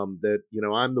 I'm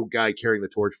the guy carrying the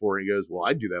torch for." And he goes, "Well,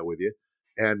 I'd do that with you."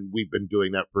 And we've been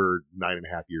doing that for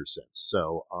 9.5 years since.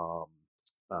 So,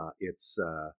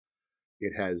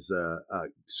 it has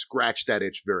scratched that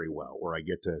itch very well, where I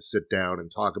get to sit down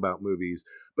and talk about movies,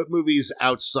 but movies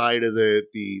outside of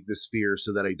the sphere,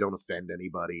 so that I don't offend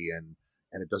anybody, and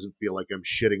it doesn't feel like I'm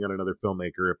shitting on another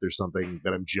filmmaker if there's something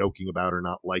that I'm joking about or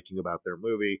not liking about their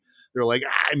movie. They're like,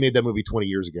 "I made that movie 20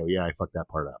 years ago. Yeah, I fucked that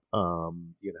part up."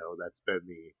 That's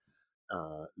been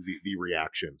the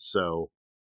reaction. So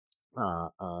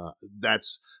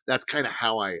that's kind of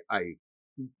how I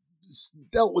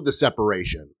dealt with the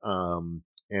separation,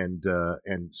 and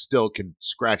still can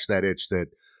scratch that itch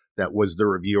that was the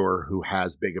reviewer who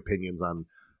has big opinions on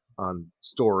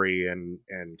story and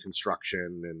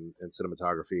construction and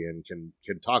cinematography, and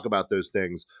can talk about those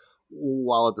things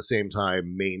while at the same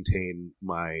time maintain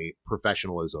my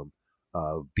professionalism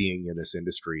of being in this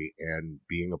industry and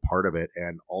being a part of it,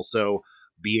 and also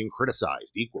being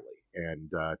criticized equally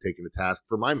and taken to task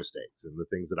for my mistakes and the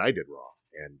things that I did wrong.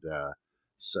 And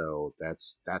so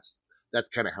that's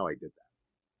kind of how I did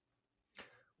that.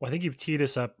 Well, I think you've teed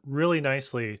us up really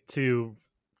nicely to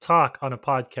talk on a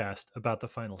podcast about the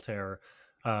Final Terror.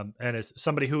 And as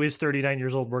somebody who is 39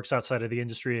 years old, works outside of the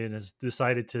industry, and has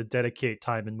decided to dedicate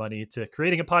time and money to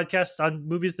creating a podcast on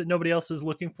movies that nobody else is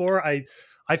looking for,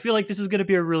 I feel like this is going to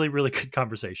be a really, really good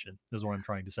conversation, is what I'm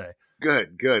trying to say.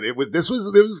 Good. It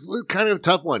was kind of a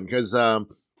tough one because,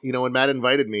 when Matt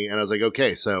invited me and I was like,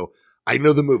 okay, so I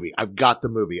know the movie. I've got the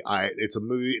movie. It's a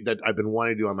movie that I've been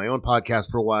wanting to do on my own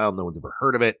podcast for a while. No one's ever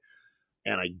heard of it.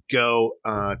 And I go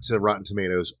to Rotten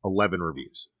Tomatoes, 11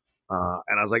 reviews.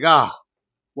 And I was like,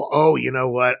 you know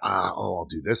what? I'll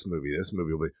do this movie. This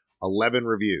movie will be 11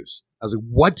 reviews. I was like,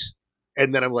 what?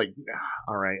 And then I'm like,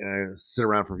 all right. And I sit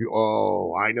around for a few.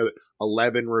 Oh, I know that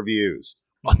 11 reviews.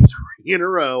 3 in a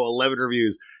row, 11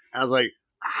 reviews. And I was like,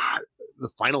 The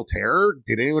Final Terror?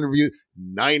 Did anyone review?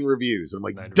 9 reviews. I'm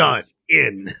like, done.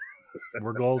 In.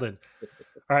 We're golden.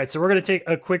 All right. So we're going to take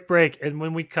a quick break. And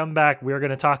when we come back, we're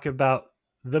going to talk about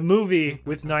the movie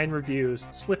with 9 reviews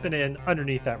slipping in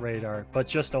underneath that radar, but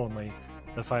just only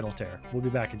The Final Terror. We'll be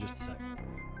back in just a second.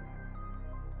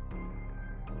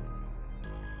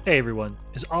 Hey everyone,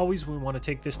 as always, we want to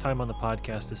take this time on the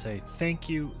podcast to say thank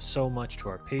you so much to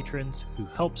our patrons who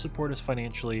help support us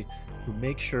financially, who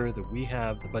make sure that we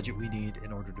have the budget we need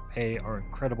in order to pay our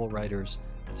incredible writers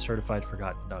at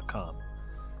CertifiedForgotten.com.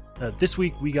 This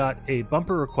week we got a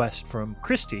bumper request from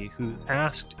Christy, who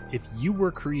asked, if you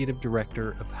were creative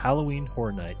director of Halloween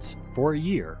Horror Nights for a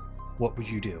year, what would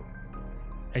you do?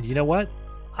 And you know what?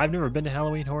 I've never been to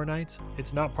Halloween Horror Nights.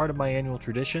 It's not part of my annual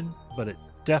tradition, but it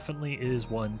definitely is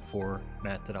one for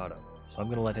Matt Donato. So I'm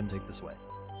going to let him take this away.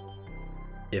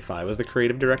 If I was the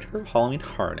creative director of Halloween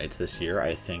Horror Nights this year,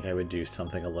 I think I would do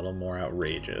something a little more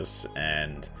outrageous.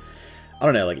 And I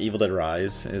don't know, like Evil Dead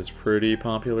Rise is pretty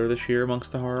popular this year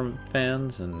amongst the horror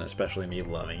fans, and especially me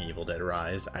loving Evil Dead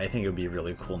Rise. I think it would be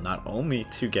really cool not only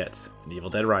to get an Evil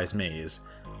Dead Rise maze,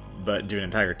 but do an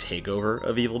entire takeover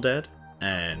of Evil Dead.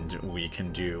 and we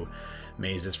can do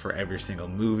mazes for every single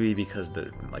movie because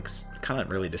they're like kind of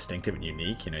really distinctive and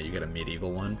unique. You know, you get a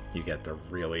medieval one, you get the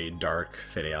really dark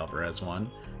Fede Alvarez one,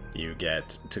 you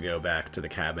get to go back to the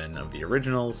cabin of the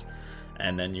originals,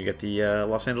 and then you get the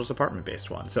Los Angeles apartment-based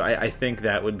one. So I think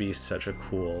that would be such a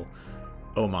cool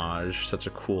homage, such a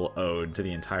cool ode to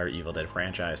the entire Evil Dead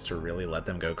franchise, to really let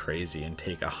them go crazy and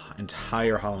take a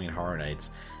entire Halloween Horror Nights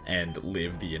and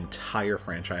live the entire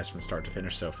franchise from start to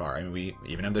finish so far. I mean, we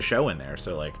even have the show in there,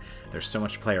 so like there's so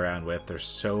much to play around with. There's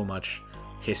so much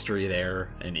history there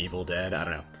in Evil Dead. I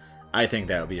don't know. I think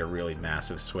that would be a really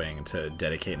massive swing to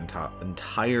dedicate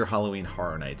entire Halloween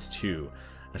Horror Nights to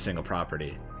a single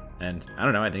property. And I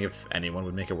don't know, I think if anyone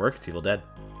would make it work, it's Evil Dead.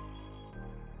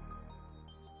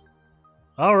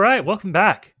 All right, welcome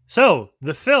back. So,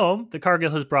 the film that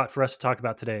Cargill has brought for us to talk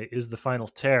about today is The Final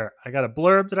Tear. I got a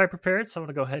blurb that I prepared, so I'm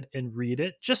going to go ahead and read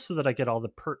it, just so that I get all the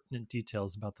pertinent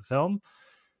details about the film.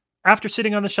 After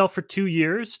sitting on the shelf for 2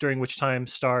 years, during which time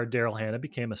star Daryl Hannah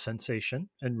became a sensation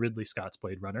and Ridley Scott's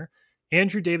Blade Runner,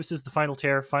 Andrew Davis's The Final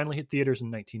Tear finally hit theaters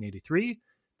in 1983.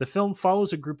 The film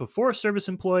follows a group of Forest Service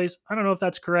employees. I don't know if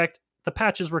that's correct. The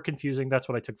patches were confusing. That's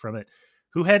what I took from it.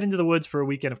 Who head into the woods for a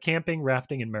weekend of camping,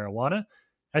 rafting, and marijuana.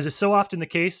 As is so often the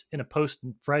case in a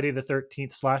post-Friday the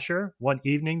 13th slasher, one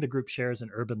evening the group shares an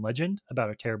urban legend about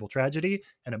a terrible tragedy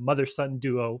and a mother-son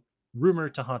duo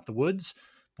rumored to haunt the woods.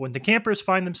 But when the campers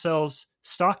find themselves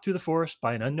stalked through the forest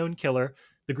by an unknown killer,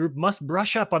 the group must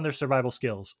brush up on their survival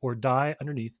skills or die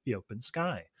underneath the open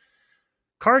sky.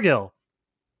 Cargill,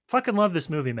 fucking love this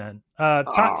movie, man.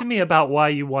 Talk to me about why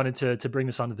you wanted to bring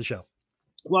this onto the show.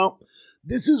 Well,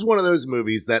 this is one of those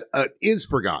movies that is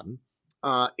forgotten.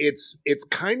 It's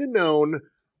kind of known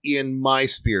in my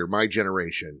sphere, my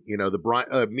generation. You know,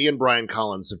 me and Brian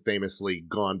Collins have famously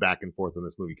gone back and forth on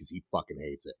this movie because he fucking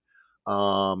hates it,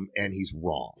 and he's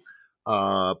wrong.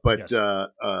 But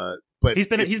he's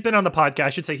been on the podcast. I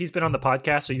should say he's been on the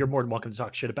podcast, so you're more than welcome to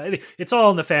talk shit about it. It's all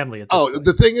in the family at this point.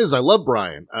 The thing is, I love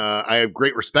Brian. I have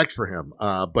great respect for him.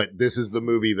 But this is the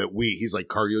movie that he's like,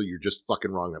 Cargill, you're just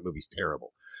fucking wrong. That movie's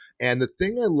terrible. And the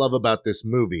thing I love about this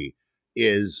movie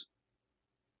is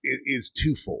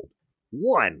twofold.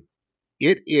 One,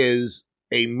 it is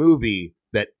a movie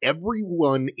that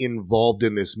everyone involved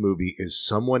in this movie is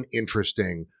someone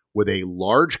interesting with a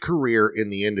large career in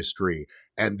the industry,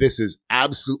 and this is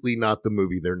absolutely not the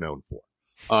movie they're known for.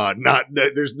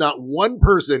 There's not one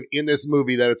person in this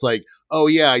movie that it's like, oh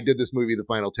yeah, I did this movie, The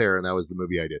Final Terror, and that was the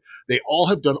movie I did. They all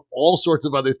have done all sorts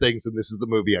of other things, and this is the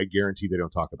movie I guarantee they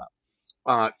don't talk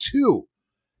about. Two,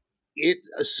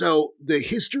 so the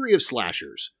history of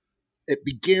slashers, it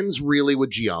begins really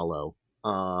with Giallo,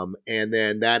 and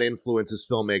then that influences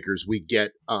filmmakers. We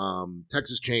get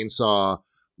Texas Chainsaw,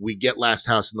 we get Last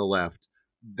House on the Left.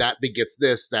 That begets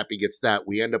this, that begets that.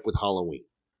 We end up with Halloween.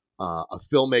 A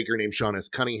filmmaker named Sean S.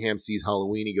 Cunningham sees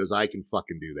Halloween. He goes, I can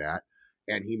fucking do that.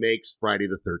 And he makes Friday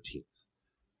the 13th.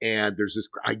 And there's this,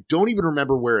 I don't even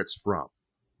remember where it's from,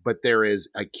 but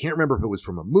I can't remember if it was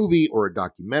from a movie or a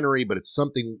documentary, but it's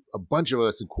something a bunch of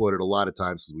us have quoted a lot of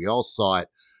times because we all saw it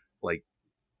like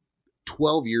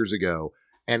 12 years ago.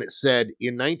 And it said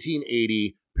in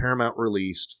 1980, Paramount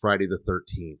released Friday the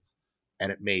 13th,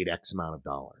 and it made X amount of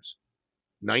dollars.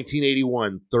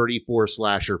 1981, 34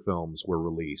 slasher films were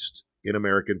released in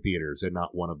American theaters, and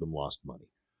not one of them lost money.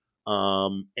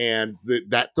 And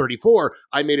that 34,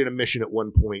 I made it a mission at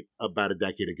one point about a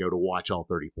decade ago to watch all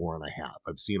 34, and I have.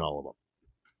 I've seen all of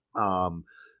them.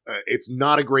 It's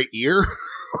not a great year.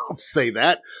 I'll say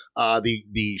that.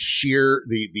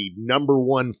 The number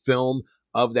one film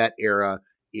of that era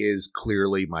is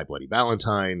clearly My Bloody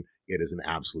Valentine. It is an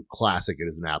absolute classic. It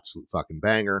is an absolute fucking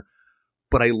banger.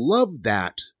 But I love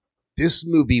that this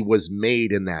movie was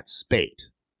made in that spate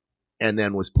and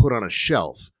then was put on a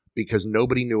shelf because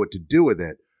nobody knew what to do with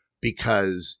it,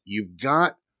 because you've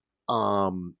got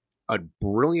a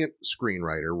brilliant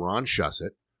screenwriter, Ron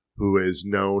Shusett, who is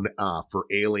known for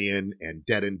Alien and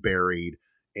Dead and Buried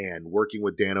and working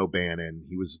with Dan O'Bannon.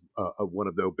 He was one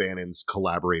of O'Bannon's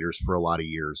collaborators for a lot of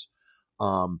years.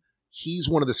 He's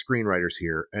one of the screenwriters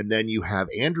here. And then you have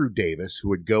Andrew Davis, who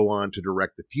would go on to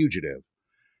direct The Fugitive.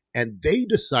 And they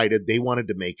decided they wanted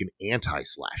to make an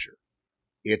anti-slasher.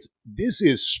 This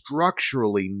is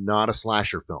structurally not a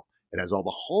slasher film. It has all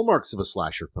the hallmarks of a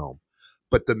slasher film.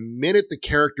 But the minute the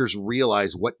characters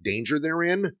realize what danger they're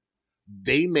in,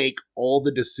 they make all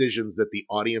the decisions that the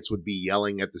audience would be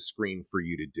yelling at the screen for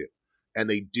you to do. And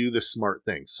they do the smart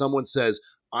thing. Someone says,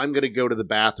 I'm going to go to the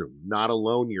bathroom. Not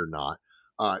alone, you're not.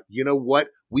 You know what?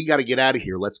 We got to get out of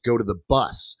here. Let's go to the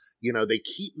bus. You know, they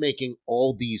keep making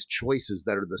all these choices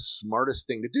that are the smartest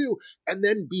thing to do and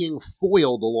then being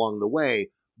foiled along the way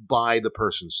by the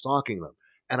person stalking them.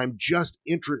 And I'm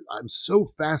so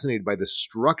fascinated by the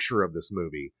structure of this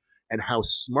movie and how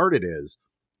smart it is,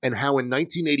 and how in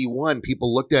 1981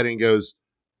 people looked at it and goes,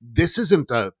 this isn't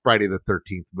a Friday the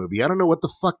 13th movie. I don't know what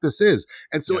the fuck this is.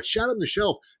 And so it shot on the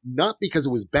shelf, not because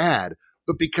it was bad,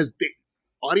 but because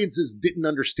audiences didn't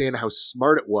understand how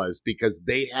smart it was, because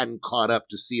they hadn't caught up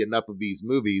to see enough of these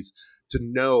movies to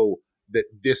know that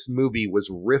this movie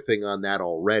was riffing on that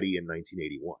already in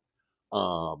 1981.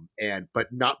 But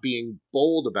not being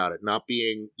bold about it, not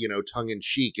being, tongue in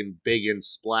cheek and big and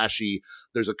splashy.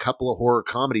 There's a couple of horror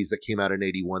comedies that came out in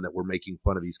 81 that were making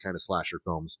fun of these kind of slasher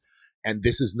films. And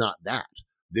this is not that.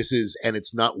 And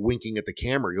it's not winking at the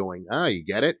camera going, you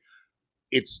get it?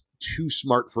 It's too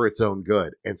smart for its own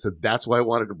good. And so that's why I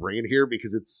wanted to bring it here,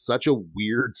 because it's such a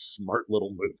weird, smart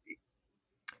little movie.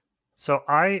 So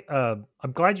I'm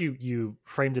glad you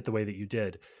framed it the way that you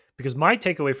did, because my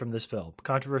takeaway from this film,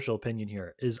 controversial opinion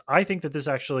here, is I think that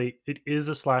it is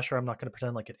a slasher. I'm not going to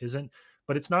pretend like it isn't,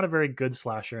 but it's not a very good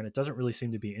slasher, and it doesn't really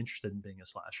seem to be interested in being a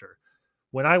slasher.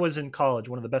 When I was in college,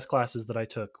 one of the best classes that I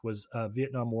took was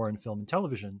Vietnam War in film and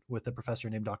television with a professor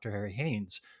named Dr. Harry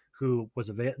Haynes, who was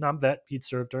a Vietnam vet. He'd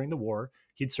served during the war.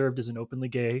 He'd served as an openly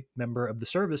gay member of the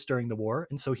service during the war.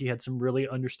 And so he had some really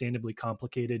understandably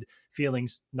complicated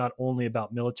feelings, not only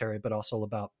about military, but also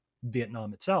about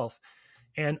Vietnam itself.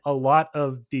 And a lot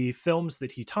of the films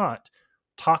that he talked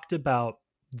about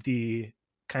the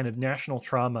kind of national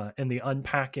trauma and the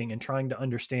unpacking and trying to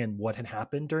understand what had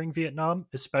happened during Vietnam,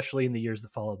 especially in the years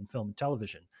that followed in film and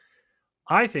television.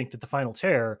 I think that The Final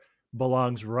Tear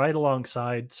belongs right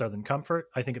alongside Southern Comfort.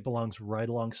 I think it belongs right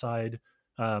alongside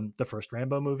the first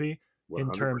Rambo movie 100%.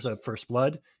 In terms of First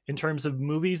Blood, in terms of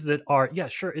movies that are,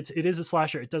 sure, it is a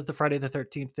slasher. It does the Friday the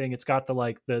 13th thing. It's got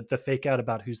the fake out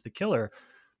about who's the killer,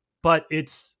 but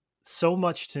it's so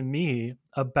much to me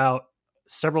about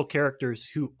several characters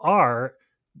who are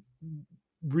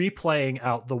replaying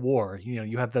out the war.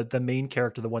 You have the main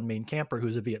character, the one main camper,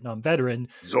 who's a Vietnam veteran,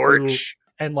 Zorch,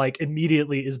 and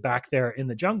immediately is back there in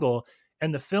the jungle.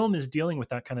 And the film is dealing with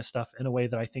that kind of stuff in a way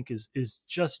that I think is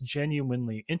just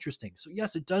genuinely interesting. So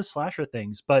yes, it does slasher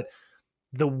things, but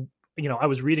I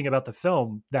was reading about the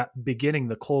film, that beginning,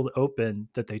 the cold open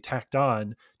that they tacked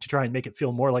on to try and make it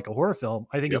feel more like a horror film,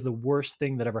 I think is the worst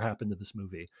thing that ever happened to this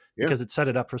movie, because it set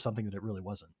it up for something that it really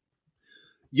wasn't.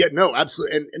 Yeah, no,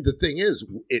 absolutely. And the thing is,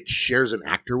 it shares an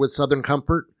actor with Southern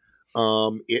Comfort.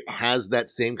 It has that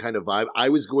same kind of vibe. I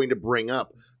was going to bring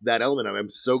up that element. I'm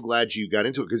so glad you got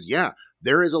into it, because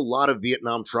there is a lot of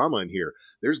Vietnam trauma in here.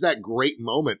 There's that great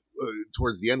moment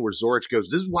towards the end where Zorich goes,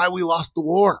 "This is why we lost the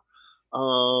war."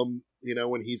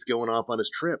 When he's going off on his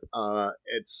trip,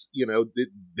 it's,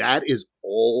 that is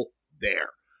all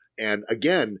there. And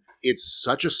again, it's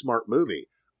such a smart movie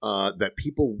that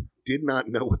people did not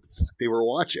know what the fuck they were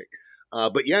watching.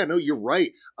 But you're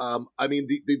right. I mean,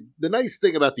 the nice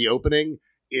thing about the opening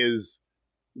is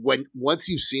once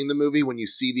you've seen the movie, when you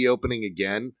see the opening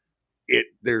again,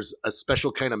 there's a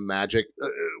special kind of magic.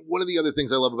 One of the other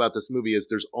things I love about this movie is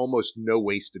there's almost no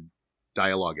wasted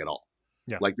dialogue at all.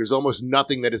 Yeah. Like there's almost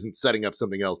nothing that isn't setting up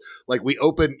something else. Like we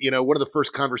open, one of the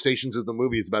first conversations of the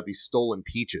movie is about these stolen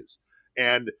peaches.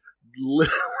 And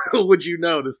little would you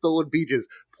know, the stolen peaches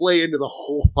play into the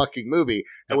whole fucking movie.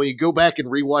 And when you go back and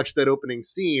rewatch that opening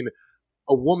scene,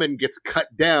 a woman gets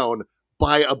cut down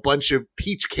by a bunch of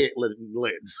peach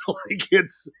lids.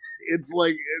 It's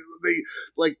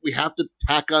we have to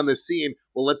tack on this scene.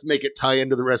 Well, let's make it tie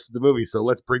into the rest of the movie. So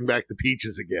let's bring back the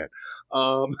peaches again.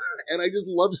 And I just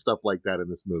love stuff like that in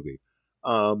this movie.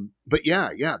 But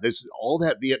there's all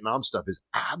that Vietnam stuff is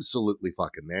absolutely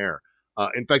fucking there.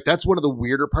 In fact, that's one of the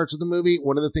weirder parts of the movie.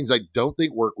 One of the things I don't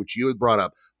think work, which you had brought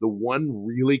up, the one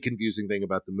really confusing thing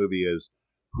about the movie is,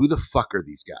 who the fuck are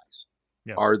these guys?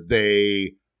 Yeah. Are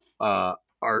they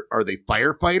are they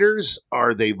firefighters?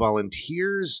 Are they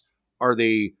volunteers? Are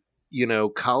they,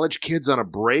 college kids on a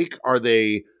break? Are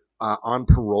they on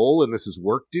parole and this is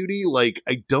work duty? Like,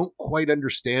 I don't quite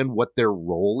understand what their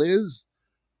role is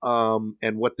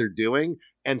and what they're doing.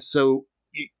 And so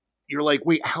you're like,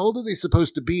 wait, how old are they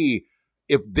supposed to be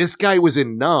if this guy was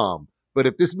in Nam, but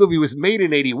if this movie was made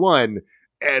in 81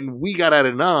 and we got out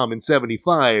of Nam in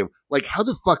 75, like how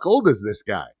the fuck old is this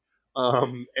guy?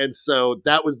 And so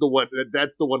that's the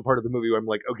one part of the movie where I'm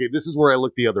like, okay, this is where I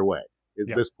look the other way, is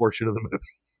this portion of the movie.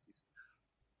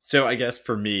 So I guess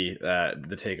for me,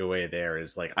 the takeaway there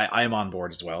is like I am on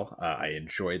board as well. I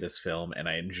enjoy this film, and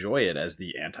I enjoy it as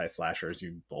the anti-slasher, as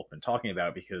you've both been talking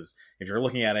about. Because if you're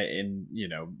looking at it in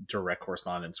direct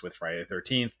correspondence with Friday the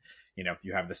 13th,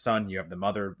 you have the son, you have the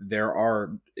mother. There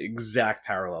are exact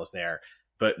parallels there.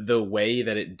 But the way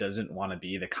that it doesn't want to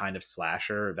be the kind of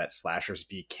slasher that slashers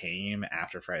became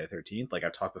after Friday the 13th, like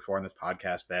I've talked before on this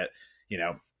podcast, that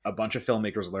a bunch of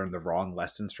filmmakers learned the wrong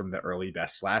lessons from the early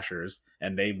best slashers,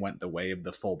 and they went the way of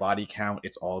the full body count.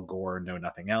 It's all gore, no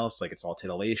nothing else. Like, it's all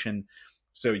titillation.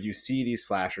 So you see these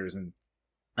slashers, and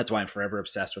that's why I'm forever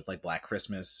obsessed with like Black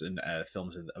Christmas and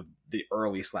films of the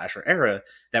early slasher era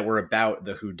that were about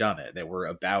the whodunit, that were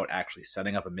about actually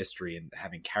setting up a mystery and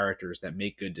having characters that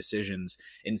make good decisions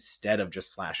instead of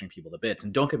just slashing people to bits.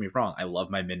 And don't get me wrong, I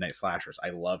love my midnight slashers. I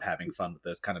love having fun with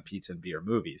those kind of pizza and beer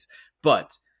movies.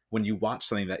 But when you watch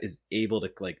something that is able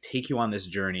to like take you on this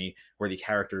journey where the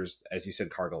characters, as you said,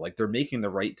 Cargill, like they're making the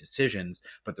right decisions,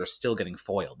 but they're still getting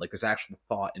foiled. Like, there's actual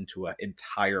thought into an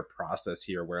entire process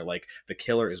here where like the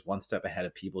killer is one step ahead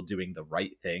of people doing the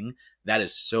right thing. That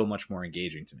is so much more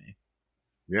engaging to me.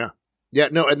 Yeah. Yeah,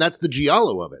 no, and that's the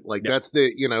giallo of it. Like, that's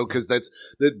the, because that's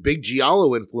the big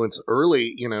giallo influence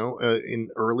early, in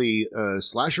early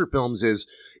slasher films is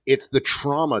it's the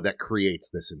trauma that creates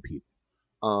this in people.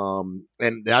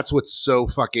 And that's what's so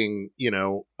fucking,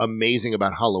 amazing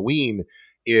about Halloween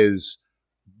is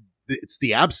it's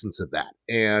the absence of that.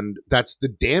 And that's the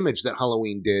damage that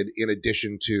Halloween did. In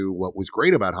addition to what was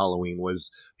great about Halloween was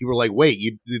people were like,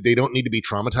 wait, they don't need to be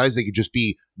traumatized. They could just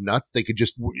be nuts.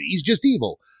 He's just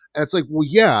evil. And it's like, well,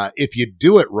 yeah, if you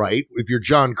do it right, if you're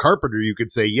John Carpenter, you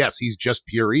could say, yes, he's just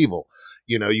pure evil.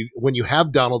 When you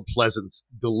have Donald Pleasance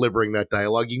delivering that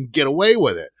dialogue, you can get away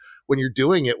with it. When you're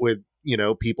doing it with,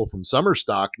 people from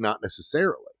Summerstock, not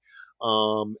necessarily.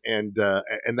 And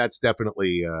that's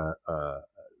definitely,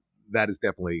 that is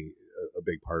definitely a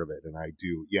big part of it. And I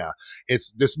do, yeah,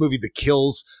 it's this movie, the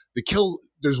kills,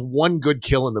 there's one good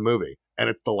kill in the movie, and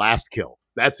it's the last kill.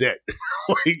 That's it.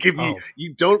 Like, if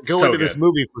you don't go into this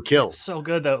movie for kills. It's so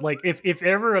good though. Like, if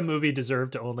ever a movie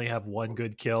deserved to only have one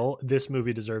good kill, this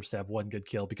movie deserves to have one good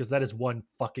kill, because that is one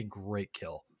fucking great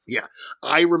kill. Yeah.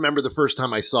 I remember the first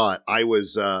time I saw it, I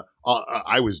was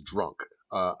drunk.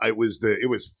 It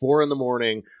was 4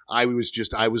 a.m. I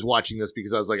was watching this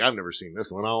because I was like, I've never seen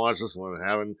this one. I'll watch this one.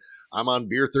 I'm on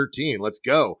beer 13. Let's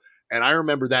go. And I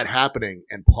remember that happening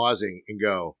and pausing and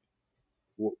go,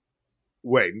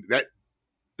 wait, that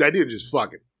didn't just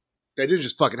fucking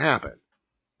happen.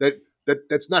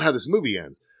 That's not how this movie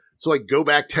ends. So I go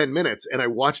back 10 minutes and I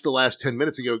watch the last 10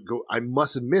 minutes and go, I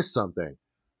must have missed something.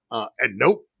 And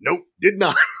nope, did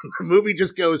not. The movie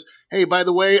just goes, hey, by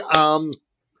the way,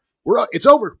 it's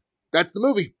over. That's the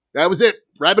movie. That was it.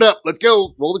 Wrap it up. Let's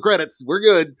go. Roll the credits. We're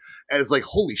good. And it's like,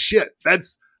 holy shit.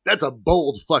 That's a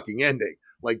bold fucking ending.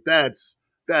 Like, that is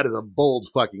a bold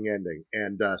fucking ending.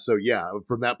 And so yeah,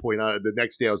 from that point on, the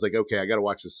next day I was like, okay, I got to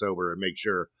watch this sober and make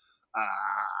sure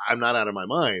I'm not out of my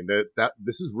mind. That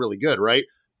this is really good, right?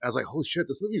 And I was like, holy shit,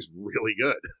 this movie's really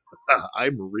good.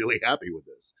 I'm really happy with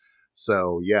this.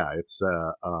 So yeah, it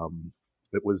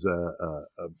was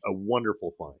a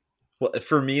wonderful find. Well,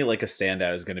 for me, like, a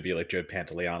standout is going to be like Joe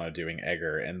Pantoliano doing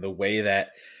Edgar, and the way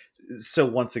that. So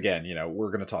once again,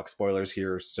 we're going to talk spoilers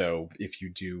here. So if you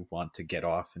do want to get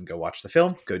off and go watch the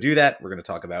film, go do that. We're going to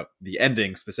talk about the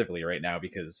ending specifically right now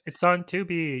because it's on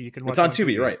Tubi. You can watch it on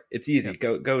Tubi, right? It's easy.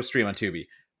 Yeah. Go stream on Tubi.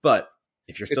 But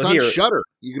if you're still here, it's on Shudder.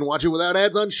 You can watch it without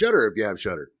ads on Shudder if you have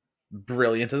Shudder.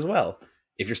 Brilliant as well.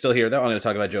 If you're still here, though, I'm going to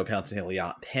talk about Joe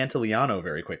Pantoliano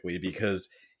very quickly because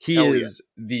he is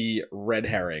the red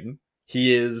herring.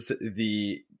 He is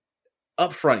the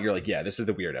up front. You're like, yeah, this is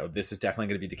the weirdo. This is definitely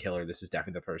going to be the killer. This is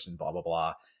definitely the person, blah, blah,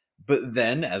 blah. But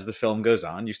then as the film goes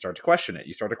on, you start to question it.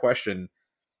 You start to question,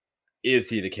 is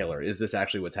he the killer? Is this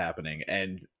actually what's happening?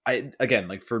 And again,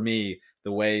 like, for me,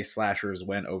 the way slashers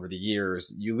went over the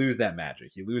years, you lose that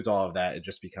magic. You lose all of that. It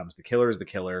just becomes the killer is the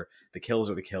killer. The kills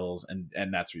are the kills.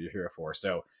 And that's what you're here for.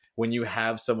 So when you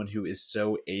have someone who is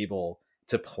so able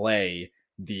to play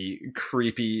the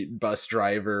creepy bus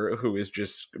driver who is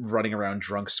just running around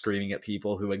drunk, screaming at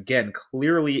people, who again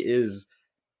clearly is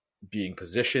being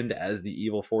positioned as the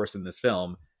evil force in this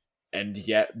film, and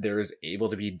yet there is able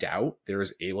to be doubt, there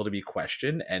is able to be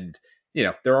question, and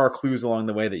there are clues along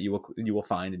the way that you will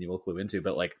find and you will clue into.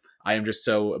 But like, I am just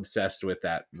so obsessed with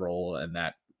that role and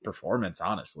that performance.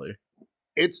 Honestly,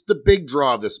 it's the big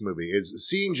draw of this movie is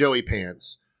seeing Joey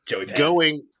Pants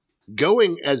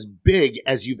going as big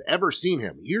as you've ever seen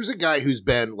him. Here's a guy who's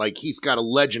been like, he's got a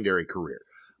legendary career,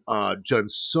 done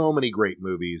so many great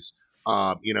movies,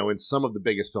 in some of the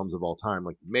biggest films of all time,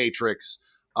 like The Matrix,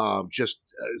 Just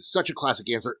such a classic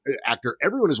actor.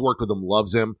 Everyone who's worked with him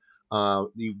loves him.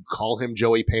 You call him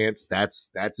Joey Pants. That's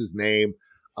his name.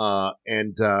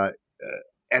 And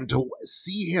to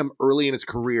see him early in his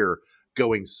career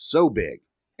going so big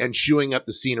and chewing up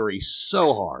the scenery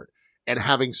so hard and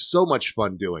having so much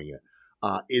fun doing it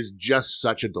is just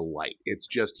such a delight. It's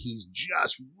just, he's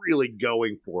just really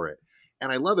going for it.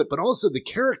 And I love it. But also the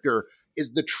character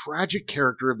is the tragic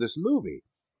character of this movie,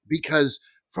 because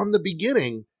from the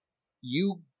beginning,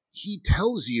 he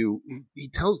tells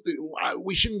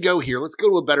we shouldn't go here. Let's go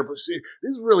to a better place.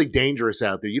 This is really dangerous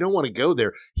out there. You don't want to go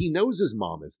there. He knows his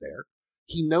mom is there.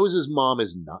 He knows his mom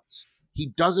is nuts. He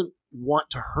doesn't want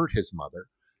to hurt his mother,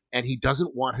 and he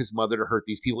doesn't want his mother to hurt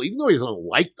these people, even though he doesn't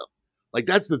like them. Like,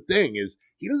 that's the thing, is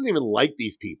he doesn't even like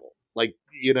these people. Like,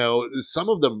 you know, some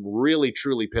of them really,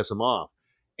 truly piss him off,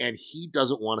 and he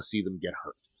doesn't want to see them get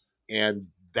hurt. And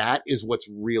that is what's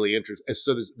really interesting.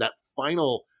 So that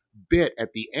final bit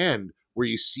at the end where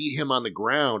you see him on the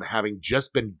ground having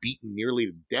just been beaten nearly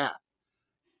to death,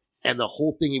 and the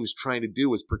whole thing he was trying to do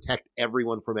was protect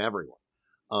everyone from everyone,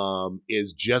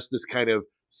 is just this kind of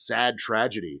sad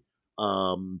tragedy,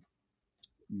 while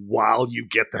you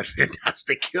get that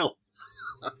fantastic kill.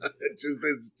 it's just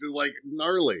like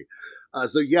gnarly.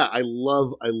 So yeah, I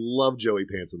love Joey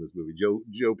Pants in this movie.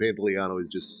 Joe Pantoliano is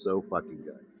just so fucking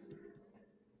good.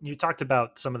 You talked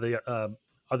about some of the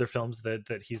other films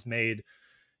that he's made.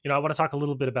 You know, I want to talk a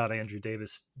little bit about Andrew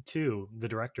Davis too, the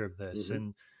director of this. Mm-hmm.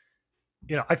 And,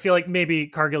 you know, I feel like maybe,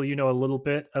 Cargill, you know a little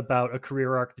bit about a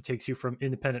career arc that takes you from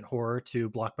independent horror to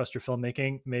blockbuster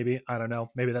filmmaking. Maybe, I don't know.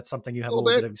 Maybe that's something you have a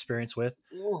little bit of experience with.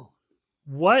 Oh.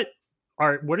 What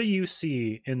do you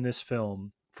see in this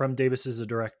film from Davis as a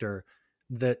director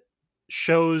that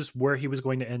shows where he was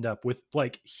going to end up with,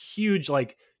 like, huge,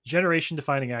 like, generation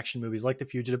defining action movies like The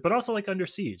Fugitive, but also like Under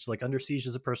Siege? Like, Under Siege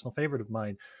is a personal favorite of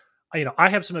mine. You know, I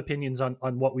have some opinions on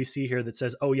what we see here that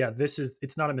says, oh yeah,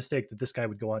 it's not a mistake that this guy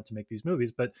would go on to make these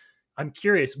movies. But I'm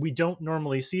curious, we don't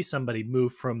normally see somebody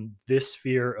move from this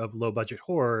sphere of low budget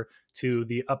horror to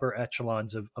the upper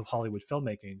echelons of Hollywood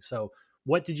filmmaking. So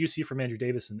what did you see from Andrew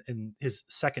Davis in his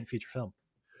second feature film?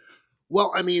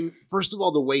 Well, I mean, first of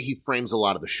all, the way he frames a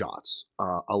lot of the shots,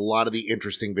 a lot of the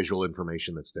interesting visual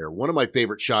information that's there. One of my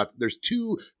favorite shots, there's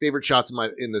two favorite shots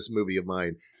in this movie of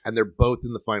mine, and they're both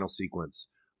in the final sequence.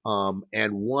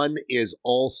 And one is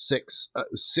all six of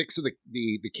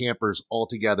the campers all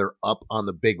together up on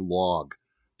the big log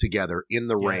together in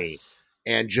the rain,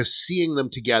 and just seeing them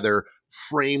together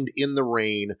framed in the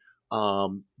rain.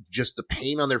 Just the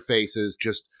pain on their faces,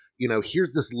 just, you know,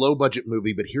 here's this low budget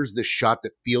movie, but here's this shot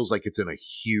that feels like it's in a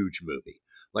huge movie.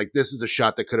 Like, this is a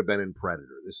shot that could have been in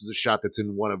Predator. This is a shot that's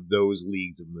in one of those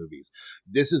leagues of movies.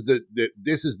 This is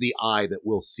the eye that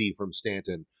we'll see from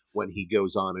Stanton when he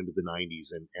goes on into the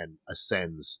 90s and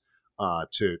ascends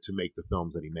to make the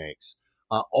films that he makes.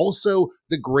 Also,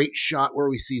 the great shot where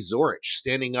we see Zorich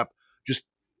standing up just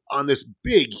on this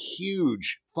big,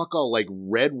 huge, fuck all, like,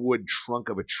 redwood trunk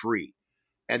of a tree.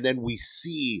 And then we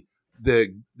see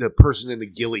the person in the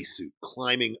ghillie suit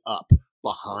climbing up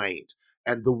behind,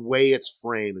 and the way it's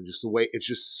framed, and just the way it's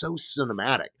just so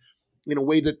cinematic in a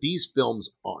way that these films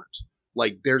aren't.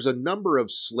 Like, there's a number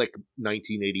of slick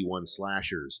 1981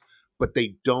 slashers, but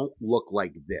they don't look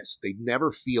like this. They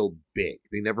never feel big.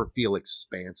 They never feel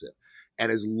expansive.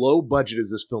 And as low budget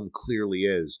as this film clearly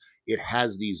is, it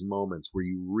has these moments where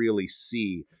you really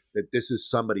see that this is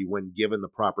somebody, when given the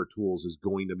proper tools, is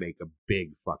going to make a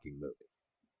big fucking movie.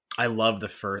 I love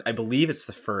I believe it's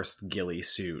the first ghillie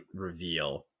suit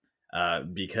reveal,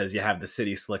 because you have the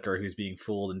city slicker who's being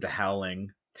fooled into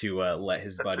howling to let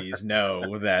his buddies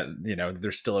know that, you know,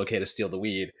 they're still okay to steal the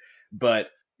weed. But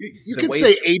you could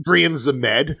say Adrian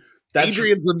Zemed.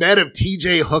 Adrian Zemed of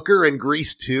TJ Hooker and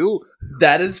Grease 2.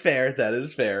 That is fair. That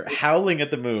is fair. Howling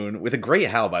at the moon with a great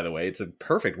howl, by the way. It's a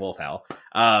perfect wolf howl.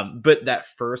 But that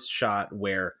first shot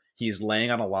where he's laying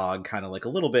on a log, kind of like a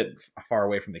little bit far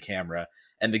away from the camera,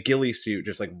 and the ghillie suit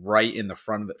just like right in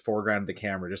the foreground of the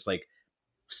camera, just like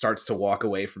starts to walk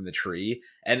away from the tree.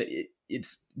 And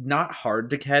it's not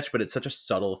hard to catch, but it's such a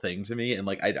subtle thing to me. And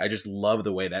like, I just love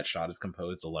the way that shot is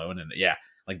composed alone. And yeah,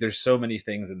 like, there's so many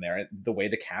things in there. The way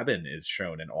the cabin is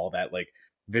shown and all that, like,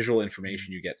 visual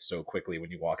information you get so quickly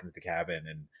when you walk into the cabin,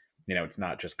 and, you know, it's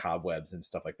not just cobwebs and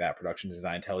stuff like that. Production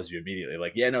design tells you immediately,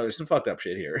 like, yeah, no, there's some fucked up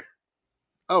shit here.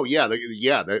 Oh yeah,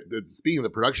 speaking of the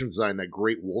production design, that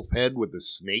great wolf head with the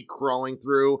snake crawling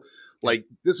through, like,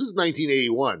 this is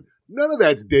 1981. None of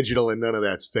that's digital and none of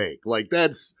that's fake. Like,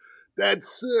 that's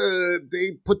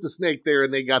they put the snake there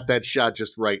and they got that shot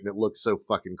just right, and it looks so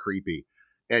fucking creepy.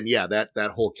 And yeah,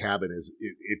 that whole cabin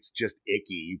it's just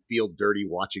icky. You feel dirty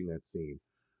watching that scene.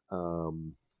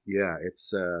 Yeah,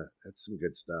 it's that's some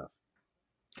good stuff.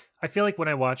 I feel like when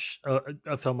I watch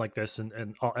a film like this,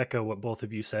 and I'll echo what both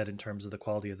of you said in terms of the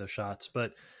quality of the shots,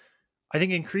 but I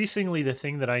think increasingly the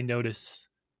thing that I notice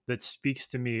that speaks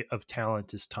to me of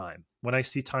talent is time. When I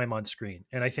see time on screen,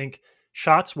 and I think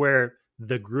shots where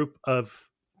the group of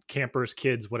campers,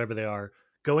 kids, whatever they are,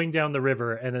 going down the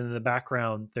river, and then in the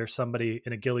background there's somebody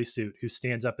in a ghillie suit who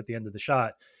stands up at the end of the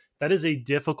shot. That is a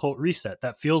difficult reset.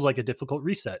 That feels like a difficult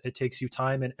reset. It takes you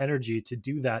time and energy to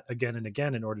do that again and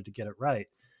again in order to get it right.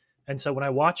 And so when I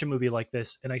watch a movie like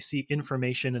this and I see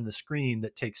information in the screen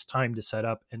that takes time to set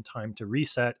up and time to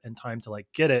reset and time to like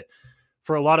get it,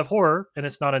 for a lot of horror, and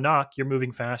it's not a knock, you're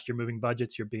moving fast, you're moving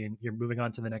budgets, you're moving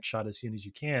on to the next shot as soon as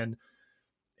you can.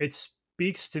 It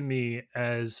speaks to me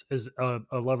as a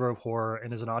lover of horror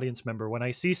and as an audience member when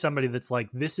I see somebody that's like,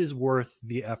 this is worth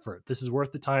the effort, this is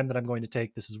worth the time that I'm going to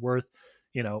take, this is worth,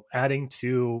 you know, adding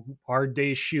to our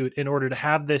day's shoot in order to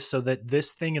have this so that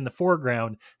this thing in the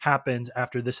foreground happens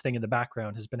after this thing in the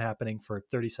background has been happening for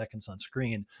 30 seconds on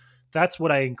screen. That's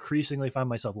what I increasingly find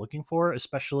myself looking for,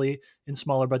 especially in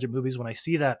smaller budget movies. When I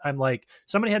see that, I'm like,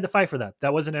 somebody had to fight for that.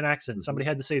 That wasn't an accident. Somebody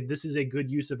had to say, this is a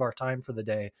good use of our time for the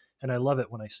day. And I love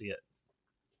it when I see it.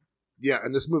 Yeah,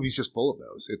 and this movie's just full of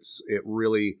those.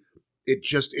 It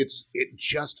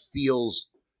just feels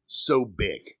so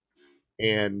big.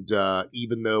 And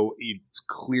even though it's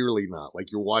clearly not,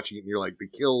 like you're watching it and you're like, the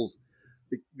kills,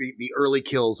 the early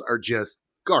kills are just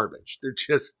garbage. They're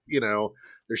just, you know,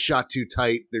 they're shot too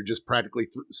tight. They're just practically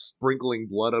sprinkling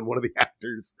blood on one of the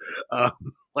actors.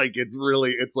 Like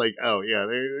it's like, oh yeah,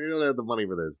 they don't have the money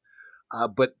for this.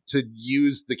 But to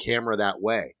use the camera that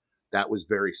way, that was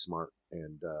very smart.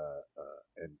 And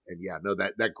yeah, no,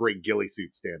 that great ghillie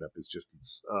suit stand up is just,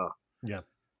 yeah.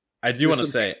 I do want to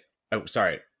say, oh,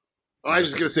 sorry. I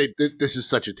was just going to say, this is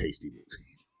such a tasty movie.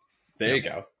 There you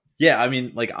go. Yeah, I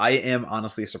mean, like, I am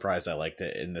honestly surprised I liked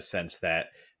it in the sense that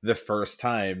the first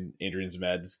time Adrian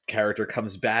Zmed's character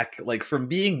comes back, like, from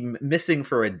being missing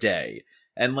for a day,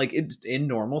 and, like, it's in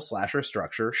normal slasher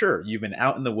structure, sure, you've been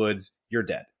out in the woods, you're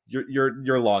dead.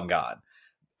 You're long gone.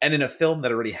 And in a film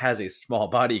that already has a small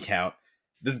body count,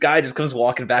 this guy just comes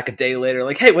walking back a day later,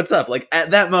 like, hey, what's up? Like,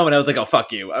 at that moment, I was like, oh,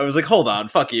 fuck you. I was like, hold on,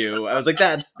 fuck you. I was like,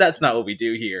 that's not what we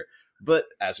do here. But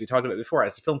as we talked about before,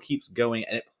 as the film keeps going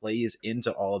and it plays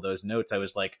into all of those notes, I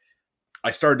was like, I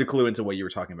started to clue into what you were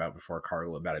talking about before,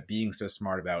 Cargill, about it being so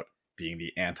smart about being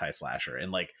the anti-slasher.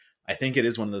 And like, I think it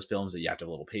is one of those films that you have to have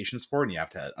a little patience for, and you have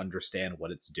to understand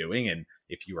what it's doing. And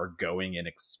if you are going and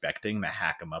expecting the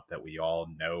hack 'em up that we all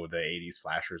know the 80s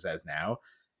slashers as now,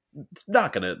 it's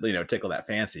not gonna, you know, tickle that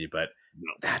fancy. But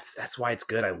that's why it's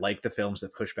good. I like the films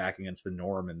that push back against the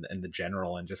norm and the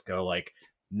general, and just go like,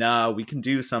 nah, we can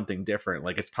do something different.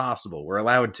 Like, it's possible. We're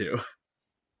allowed to.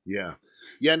 Yeah.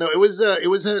 No, it was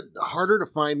a harder to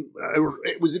find.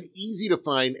 It was an easy to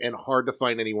find and hard to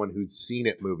find anyone who's seen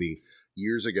it movie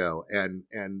years ago.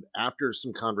 And after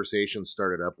some conversations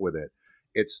started up with it,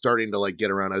 it's starting to like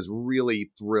get around. I was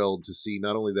really thrilled to see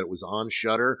not only that it was on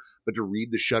Shudder, but to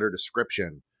read the Shudder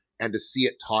description and to see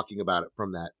it talking about it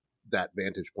from that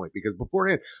vantage point. Because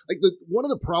beforehand, like one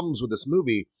of the problems with this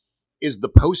movie is the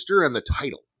poster and the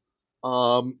title.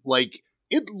 Like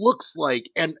it looks like,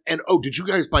 and oh, did you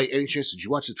guys by any chance, did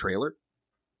you watch the trailer?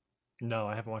 No,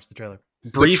 I haven't watched the trailer.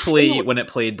 Briefly, when it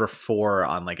played before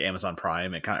on like Amazon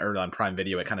Prime, or on Prime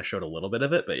Video, it kind of showed a little bit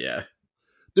of it, but yeah.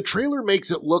 The trailer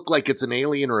makes it look like it's an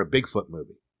Alien or a Bigfoot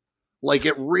movie. Like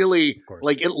it really,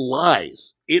 like it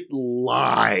lies. It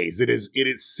lies.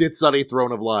 It sits on a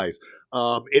throne of lies.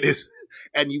 It is,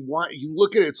 and you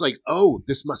look at it, it's like, oh,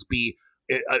 this must be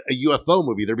a UFO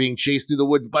movie. They're being chased through the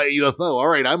woods by a UFO. All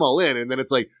right, I'm all in. And then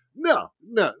it's like, no,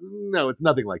 it's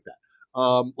nothing like that.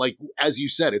 Like as you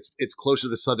said, it's closer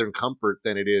to Southern Comfort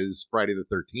than it is Friday the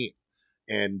 13th.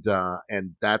 And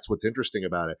that's what's interesting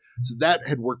about it. So that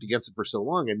had worked against it for so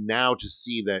long. And now to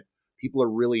see that people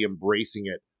are really embracing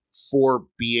it for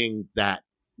being that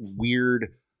weird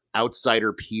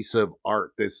outsider piece of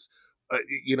art, this,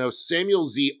 Samuel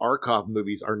Z. Arkoff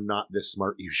movies are not this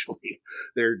smart usually.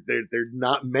 They're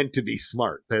not meant to be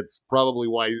smart. That's probably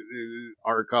why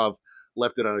Arkoff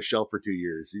left it on a shelf for 2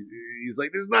 years. He's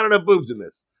like, there's not enough boobs in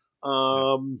this.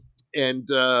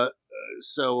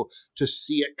 So to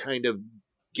see it kind of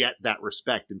get that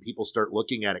respect and people start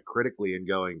looking at it critically and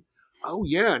going, oh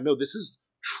yeah, no, this is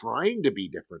trying to be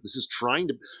different. This is trying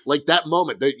to, like that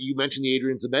moment that you mentioned, the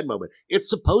Adrian Zmed moment. It's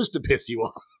supposed to piss you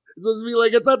off. It's supposed to be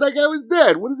like, I thought that guy was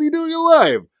dead. What is he doing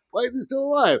alive? Why is he still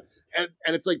alive? And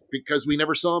it's like, because we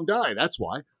never saw him die. That's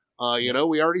why. You know,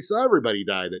 we already saw everybody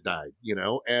die that died, you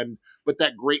know, but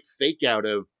that great fake out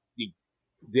of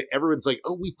everyone's like,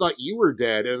 oh, we thought you were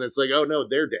dead. And it's like, oh, no,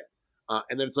 they're dead.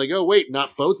 And then it's like, oh, wait,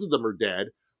 not both of them are dead.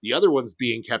 The other one's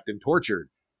being kept and tortured.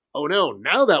 Oh, no,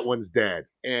 now that one's dead.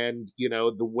 And, you know,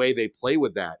 the way they play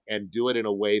with that and do it in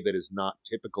a way that is not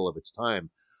typical of its time,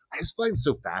 I just find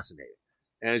so fascinating.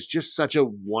 And it's just such a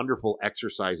wonderful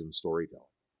exercise in storytelling.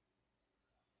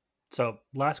 So,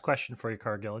 last question for you,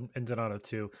 Cargill, and Donato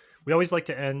too. We always like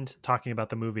to end talking about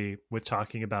the movie with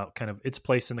talking about kind of its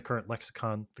place in the current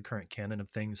lexicon, the current canon of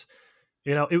things.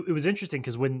 You know, it was interesting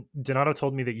because when Donato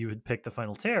told me that you had picked The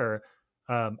Final Terror,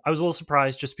 I was a little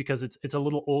surprised just because it's a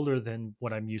little older than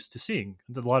what I'm used to seeing.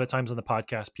 A lot of times on the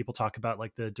podcast, people talk about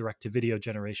like the direct-to-video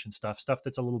generation stuff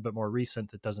that's a little bit more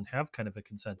recent that doesn't have kind of a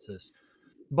consensus.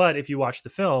 But if you watch the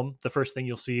film, the first thing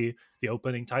you'll see, the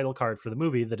opening title card for the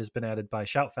movie that has been added by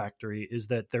Shout Factory, is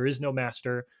that there is no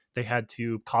master. They had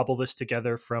to cobble this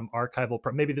together from archival.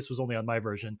 Maybe this was only on my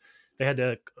version. They had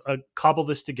to cobble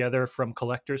this together from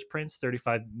collector's prints,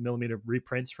 35 millimeter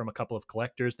reprints from a couple of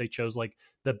collectors. They chose like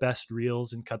the best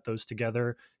reels and cut those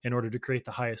together in order to create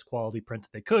the highest quality print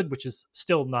that they could, which is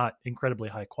still not incredibly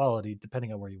high quality,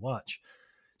 depending on where you watch.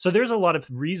 So there's a lot of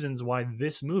reasons why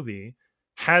this movie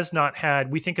has not had,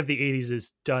 we think of the 80s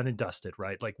as done and dusted,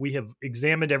 right? Like we have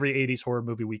examined every 80s horror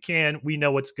movie we can. We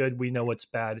know what's good. We know what's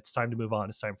bad. It's time to move on.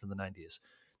 It's time for the 90s.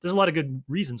 There's a lot of good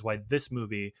reasons why this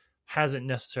movie hasn't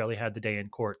necessarily had the day in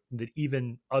court that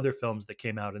even other films that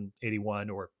came out in 81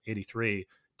 or 83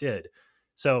 did.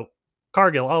 So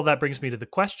Cargill, all of that brings me to the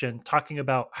question, talking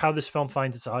about how this film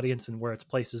finds its audience and where its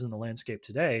place is in the landscape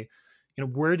today. You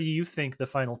know, where do you think The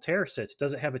Final Terror sits?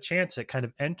 Does it have a chance at kind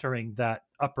of entering that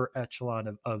upper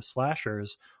echelon of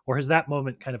slashers, or has that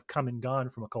moment kind of come and gone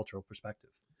from a cultural perspective?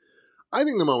 I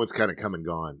think the moment's kind of come and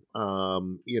gone.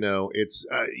 You know, it's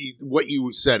what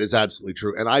you said is absolutely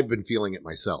true, and I've been feeling it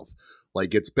myself.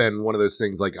 Like it's been one of those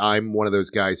things. Like I'm one of those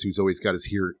guys who's always got his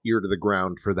ear to the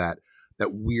ground for that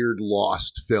weird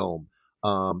lost film.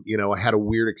 You know, I had a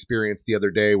weird experience the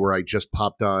other day where I just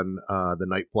popped on the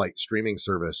Night Flight streaming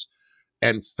service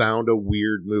and found a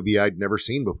weird movie I'd never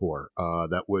seen before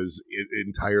that was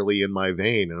entirely in my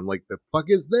vein. And I'm like, the fuck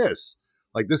is this?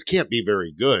 Like, this can't be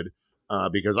very good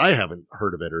because I haven't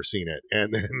heard of it or seen it.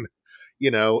 And then, you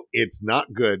know, it's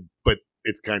not good, but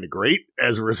it's kind of great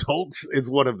as a result. It's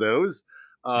one of those.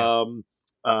 In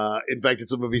fact,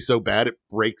 it's a movie so bad it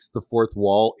breaks the fourth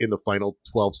wall in the final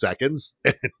 12 seconds,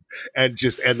 and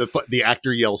the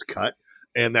actor yells "cut,"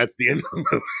 and that's the end of the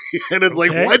movie. And it's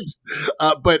like, what?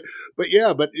 But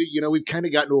you know, we've kind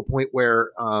of gotten to a point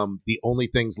where the only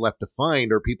things left to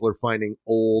find are people are finding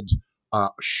old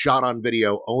shot on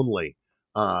video only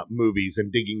movies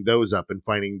and digging those up and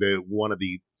finding one of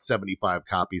the 75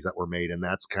 copies that were made, and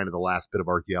that's kind of the last bit of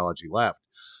archaeology left.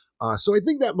 So I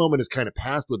think that moment is kind of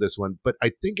past with this one, but I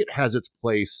think it has its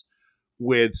place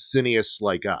with cineasts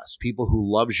like us, people who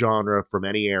love genre from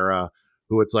any era,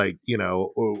 who it's like, you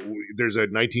know, there's a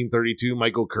 1932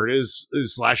 Michael Curtiz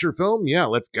slasher film. Yeah,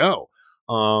 let's go.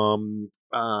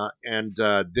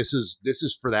 This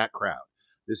is for that crowd.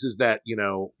 This is that, you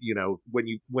know, when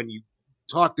you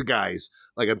talk to guys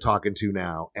like I'm talking to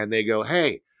now and they go,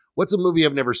 hey, what's a movie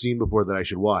I've never seen before that I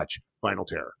should watch? Final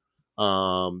Terror.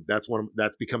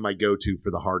 That's become my go-to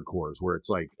for the hardcores, where it's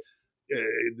like,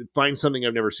 find something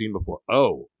I've never seen before.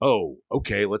 Oh,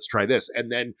 okay, let's try this.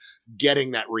 And then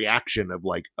getting that reaction of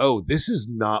like, oh, this is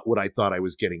not what I thought I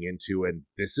was getting into, and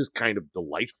this is kind of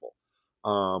delightful.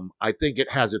 I think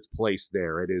it has its place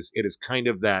there. It is kind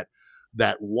of that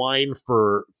wine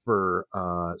for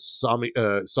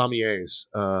sommeliers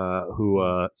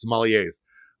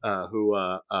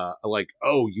who like,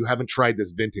 oh, you haven't tried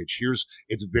this vintage.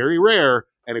 It's very rare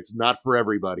and it's not for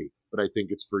everybody, but I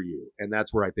think it's for you. And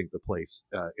that's where I think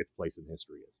its place in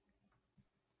history is.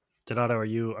 Donato, are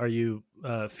you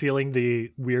feeling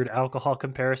the weird alcohol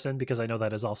comparison? Because I know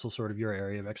that is also sort of your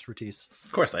area of expertise.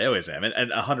 Of course, I always am,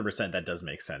 and 100% that does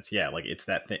make sense. Yeah, like it's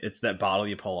that bottle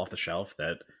you pull off the shelf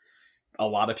that a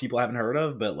lot of people haven't heard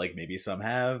of, but like maybe some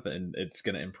have, and it's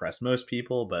going to impress most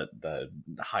people, but the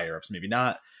higher ups maybe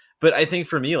not. But I think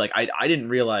for me, like I didn't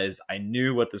realize I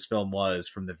knew what this film was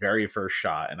from the very first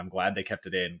shot, and I'm glad they kept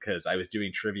it in, because I was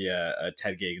doing trivia,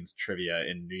 Ted Gagan's trivia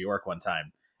in New York one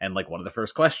time, and like one of the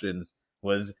first questions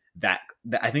was that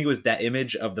I think it was that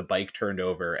image of the bike turned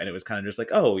over, and it was kind of just like,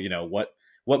 oh, you know, what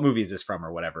movie is this from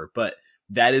or whatever. But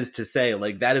that is to say,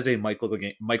 like, that is a Michael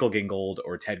Gingold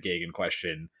or Ted Gagan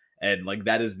question. And like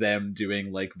that is them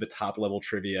doing like the top level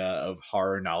trivia of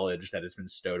horror knowledge that has been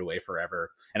stowed away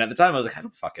forever. And at the time I was like, I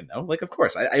don't fucking know. Like, of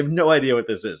course, I have no idea what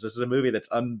this is. This is a movie that's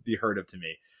unheard of to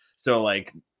me. So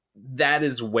like that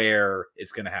is where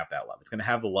it's going to have that love. It's going to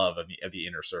have the love of the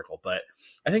inner circle. But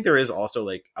I think there is also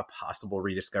like a possible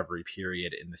rediscovery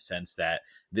period in the sense that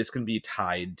this can be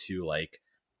tied to like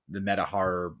the meta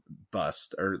horror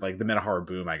bust, or like the meta horror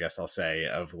boom, I guess I'll say,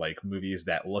 of like movies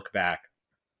that look back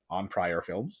on prior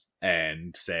films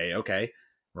and say, okay,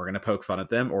 we're going to poke fun at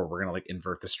them, or we're going to like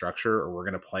invert the structure, or we're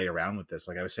going to play around with this.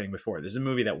 Like I was saying before, this is a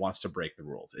movie that wants to break the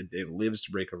rules. It lives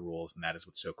to break the rules. And that is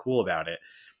what's so cool about it.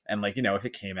 And like, you know, if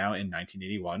it came out in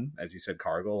 1981, as you said,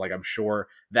 Cargill, like I'm sure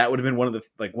that would have been one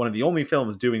of the only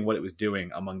films doing what it was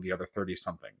doing among the other 30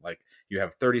 something. Like you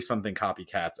have 30 something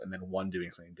copycats and then one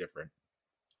doing something different.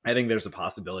 I think there's a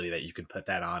possibility that you could put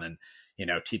that on and, you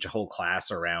know, teach a whole class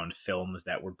around films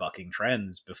that were bucking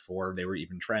trends before they were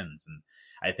even trends. And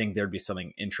I think there'd be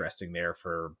something interesting there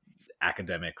for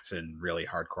academics and really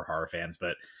hardcore horror fans.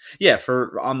 But yeah,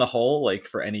 for on the whole, like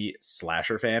for any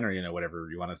slasher fan, or, you know, whatever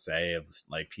you want to say, of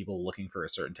like people looking for a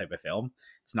certain type of film,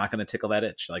 it's not going to tickle that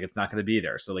itch. Like it's not going to be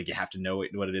there. So like you have to know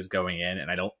what it is going in. And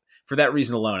I don't, for that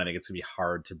reason alone, I think it's going to be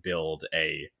hard to build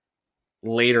a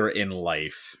later in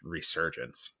life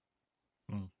resurgence.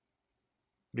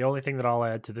 The only thing that I'll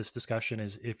add to this discussion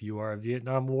is if you are a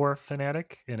Vietnam War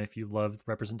fanatic and if you love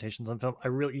representations on film,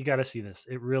 you got to see this.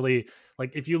 It really,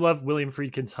 like if you love William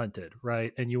Friedkin's Hunted,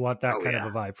 right, and you want that kind of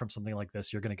a vibe from something like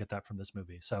this, you're going to get that from this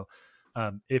movie. So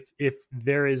if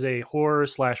there is a horror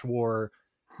 / war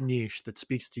niche that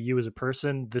speaks to you as a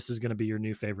person, this is going to be your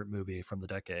new favorite movie from the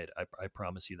decade. I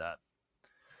promise you that.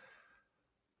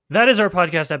 That is our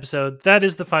podcast episode. That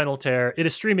is the final tear. It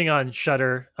is streaming on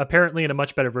Shudder, apparently in a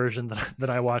much better version than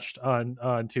I watched on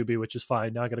Tubi, which is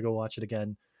fine. Now I got to go watch it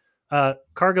again.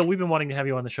 Cargill, we've been wanting to have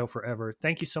you on the show forever.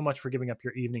 Thank you so much for giving up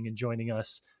your evening and joining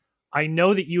us. I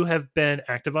know that you have been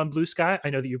active on Blue Sky.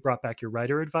 I know that you brought back your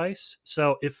writer advice.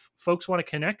 So if folks want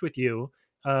to connect with you,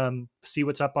 see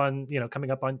what's up on, coming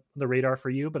up on the radar for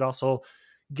you, but also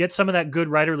get some of that good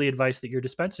writerly advice that you're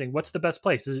dispensing. What's the best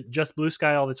place? Is it just Blue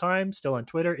Sky all the time? Still on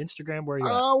Twitter, Instagram? Where are you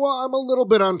at? Well, I'm a little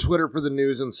bit on Twitter for the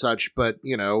news and such, but,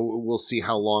 we'll see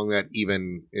how long that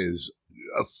even is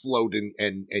afloat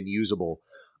and usable.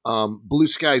 Blue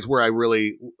Sky is where I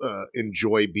really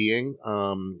enjoy being.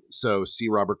 So see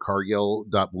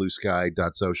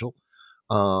robertcargill.bluesky.social.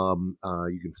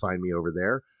 You can find me over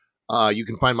there. You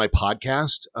can find my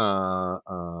podcast,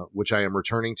 which I am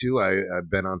returning to. I've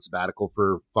been on sabbatical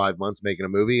for 5 months making a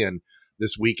movie, and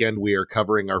this weekend we are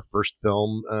covering our first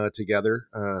film together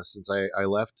since I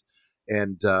left,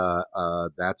 and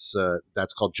that's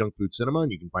called Junk Food Cinema,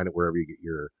 and you can find it wherever you get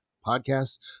your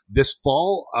podcasts. This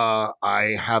fall,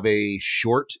 I have a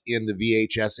short in the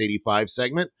VHS 85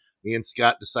 segment. Me and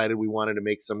Scott decided we wanted to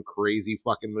make some crazy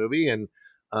fucking movie, and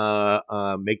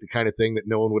make the kind of thing that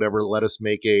no one would ever let us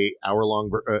make an hour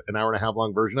and a half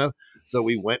long version of. So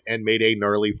we went and made a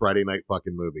gnarly Friday night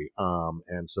fucking movie.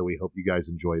 And so we hope you guys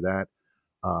enjoy that.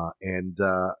 And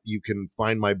you can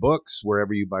find my books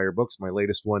wherever you buy your books. My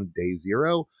latest one, Day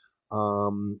Zero.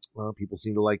 Well, people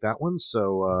seem to like that one.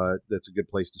 So that's a good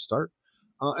place to start.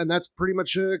 And that's pretty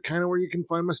much kind of where you can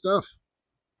find my stuff.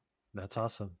 That's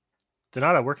awesome.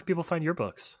 Donato, where can people find your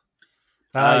books?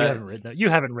 You haven't written them. You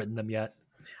haven't written them yet.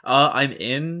 I'm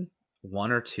in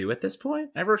 1 or 2 at this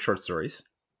point. I wrote short stories.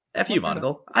 F you,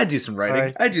 Monagle. I do some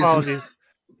writing. Sorry. Apologies.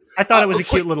 I thought it was a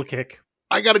cute little kick.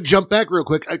 I got to jump back real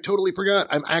quick. I totally forgot.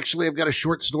 I've got a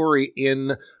short story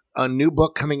in a new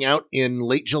book coming out in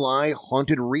late July,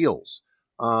 Haunted Reels,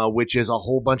 which is a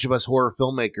whole bunch of us horror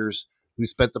filmmakers who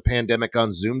spent the pandemic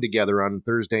on Zoom together on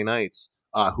Thursday nights,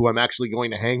 who I'm actually going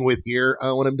to hang with here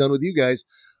when I'm done with you guys.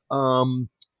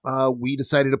 We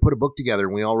decided to put a book together,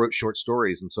 and we all wrote short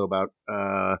stories. And so about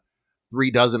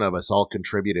 3 dozen of us all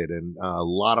contributed, and a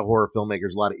lot of horror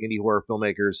filmmakers, a lot of indie horror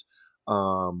filmmakers,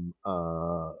 a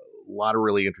lot of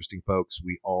really interesting folks.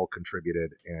 We all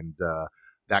contributed, and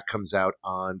that comes out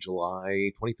on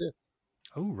July 25th.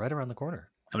 Oh, right around the corner.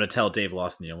 I'm going to tell Dave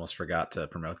Lawson you almost forgot to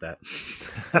promote that.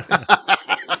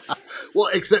 Well,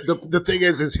 except the thing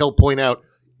is he'll point out,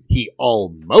 he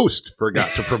almost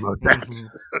forgot to promote that.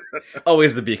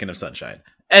 Always the beacon of sunshine.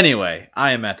 Anyway,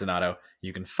 I am Matt Donato.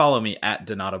 You can follow me at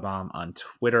DonatoBomb on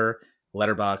Twitter,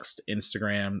 Letterboxd,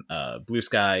 Instagram, Blue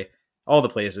Sky, all the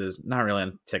places. Not really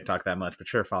on TikTok that much, but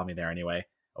sure, follow me there anyway.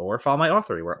 Or follow my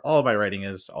Authory, where all of my writing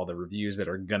is, all the reviews that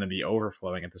are going to be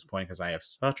overflowing at this point, because I have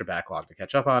such a backlog to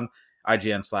catch up on.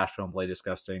 IGN/Film Play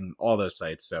Disgusting, all those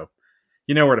sites. So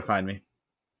you know where to find me.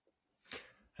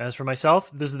 As for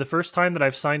myself, this is the first time that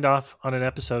I've signed off on an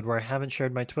episode where I haven't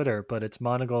shared my Twitter, but it's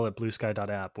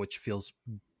monagle@bluesky.app, which feels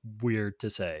weird to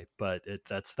say, but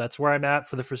that's where I'm at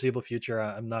for the foreseeable future.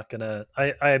 I'm not gonna.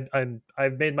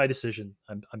 I've made my decision.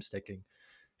 I'm sticking.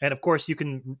 And of course, you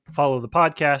can follow the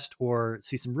podcast or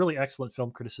see some really excellent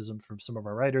film criticism from some of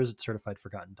our writers at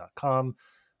certifiedforgotten.com.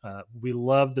 We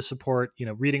love the support.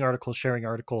 Reading articles, sharing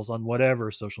articles on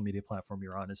whatever social media platform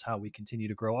you're on is how we continue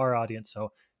to grow our audience.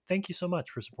 So thank you so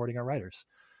much for supporting our writers.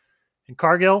 And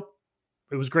Cargill,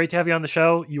 it was great to have you on the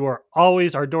show.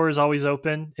 Our door is always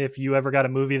open. If you ever got a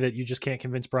movie that you just can't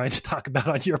convince Brian to talk about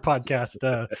on your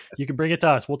podcast, you can bring it to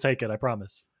us. We'll take it. I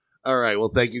promise. All right. Well,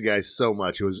 thank you guys so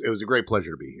much. It was a great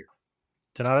pleasure to be here.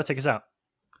 Tanada, take us out.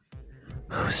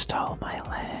 Who stole my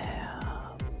land?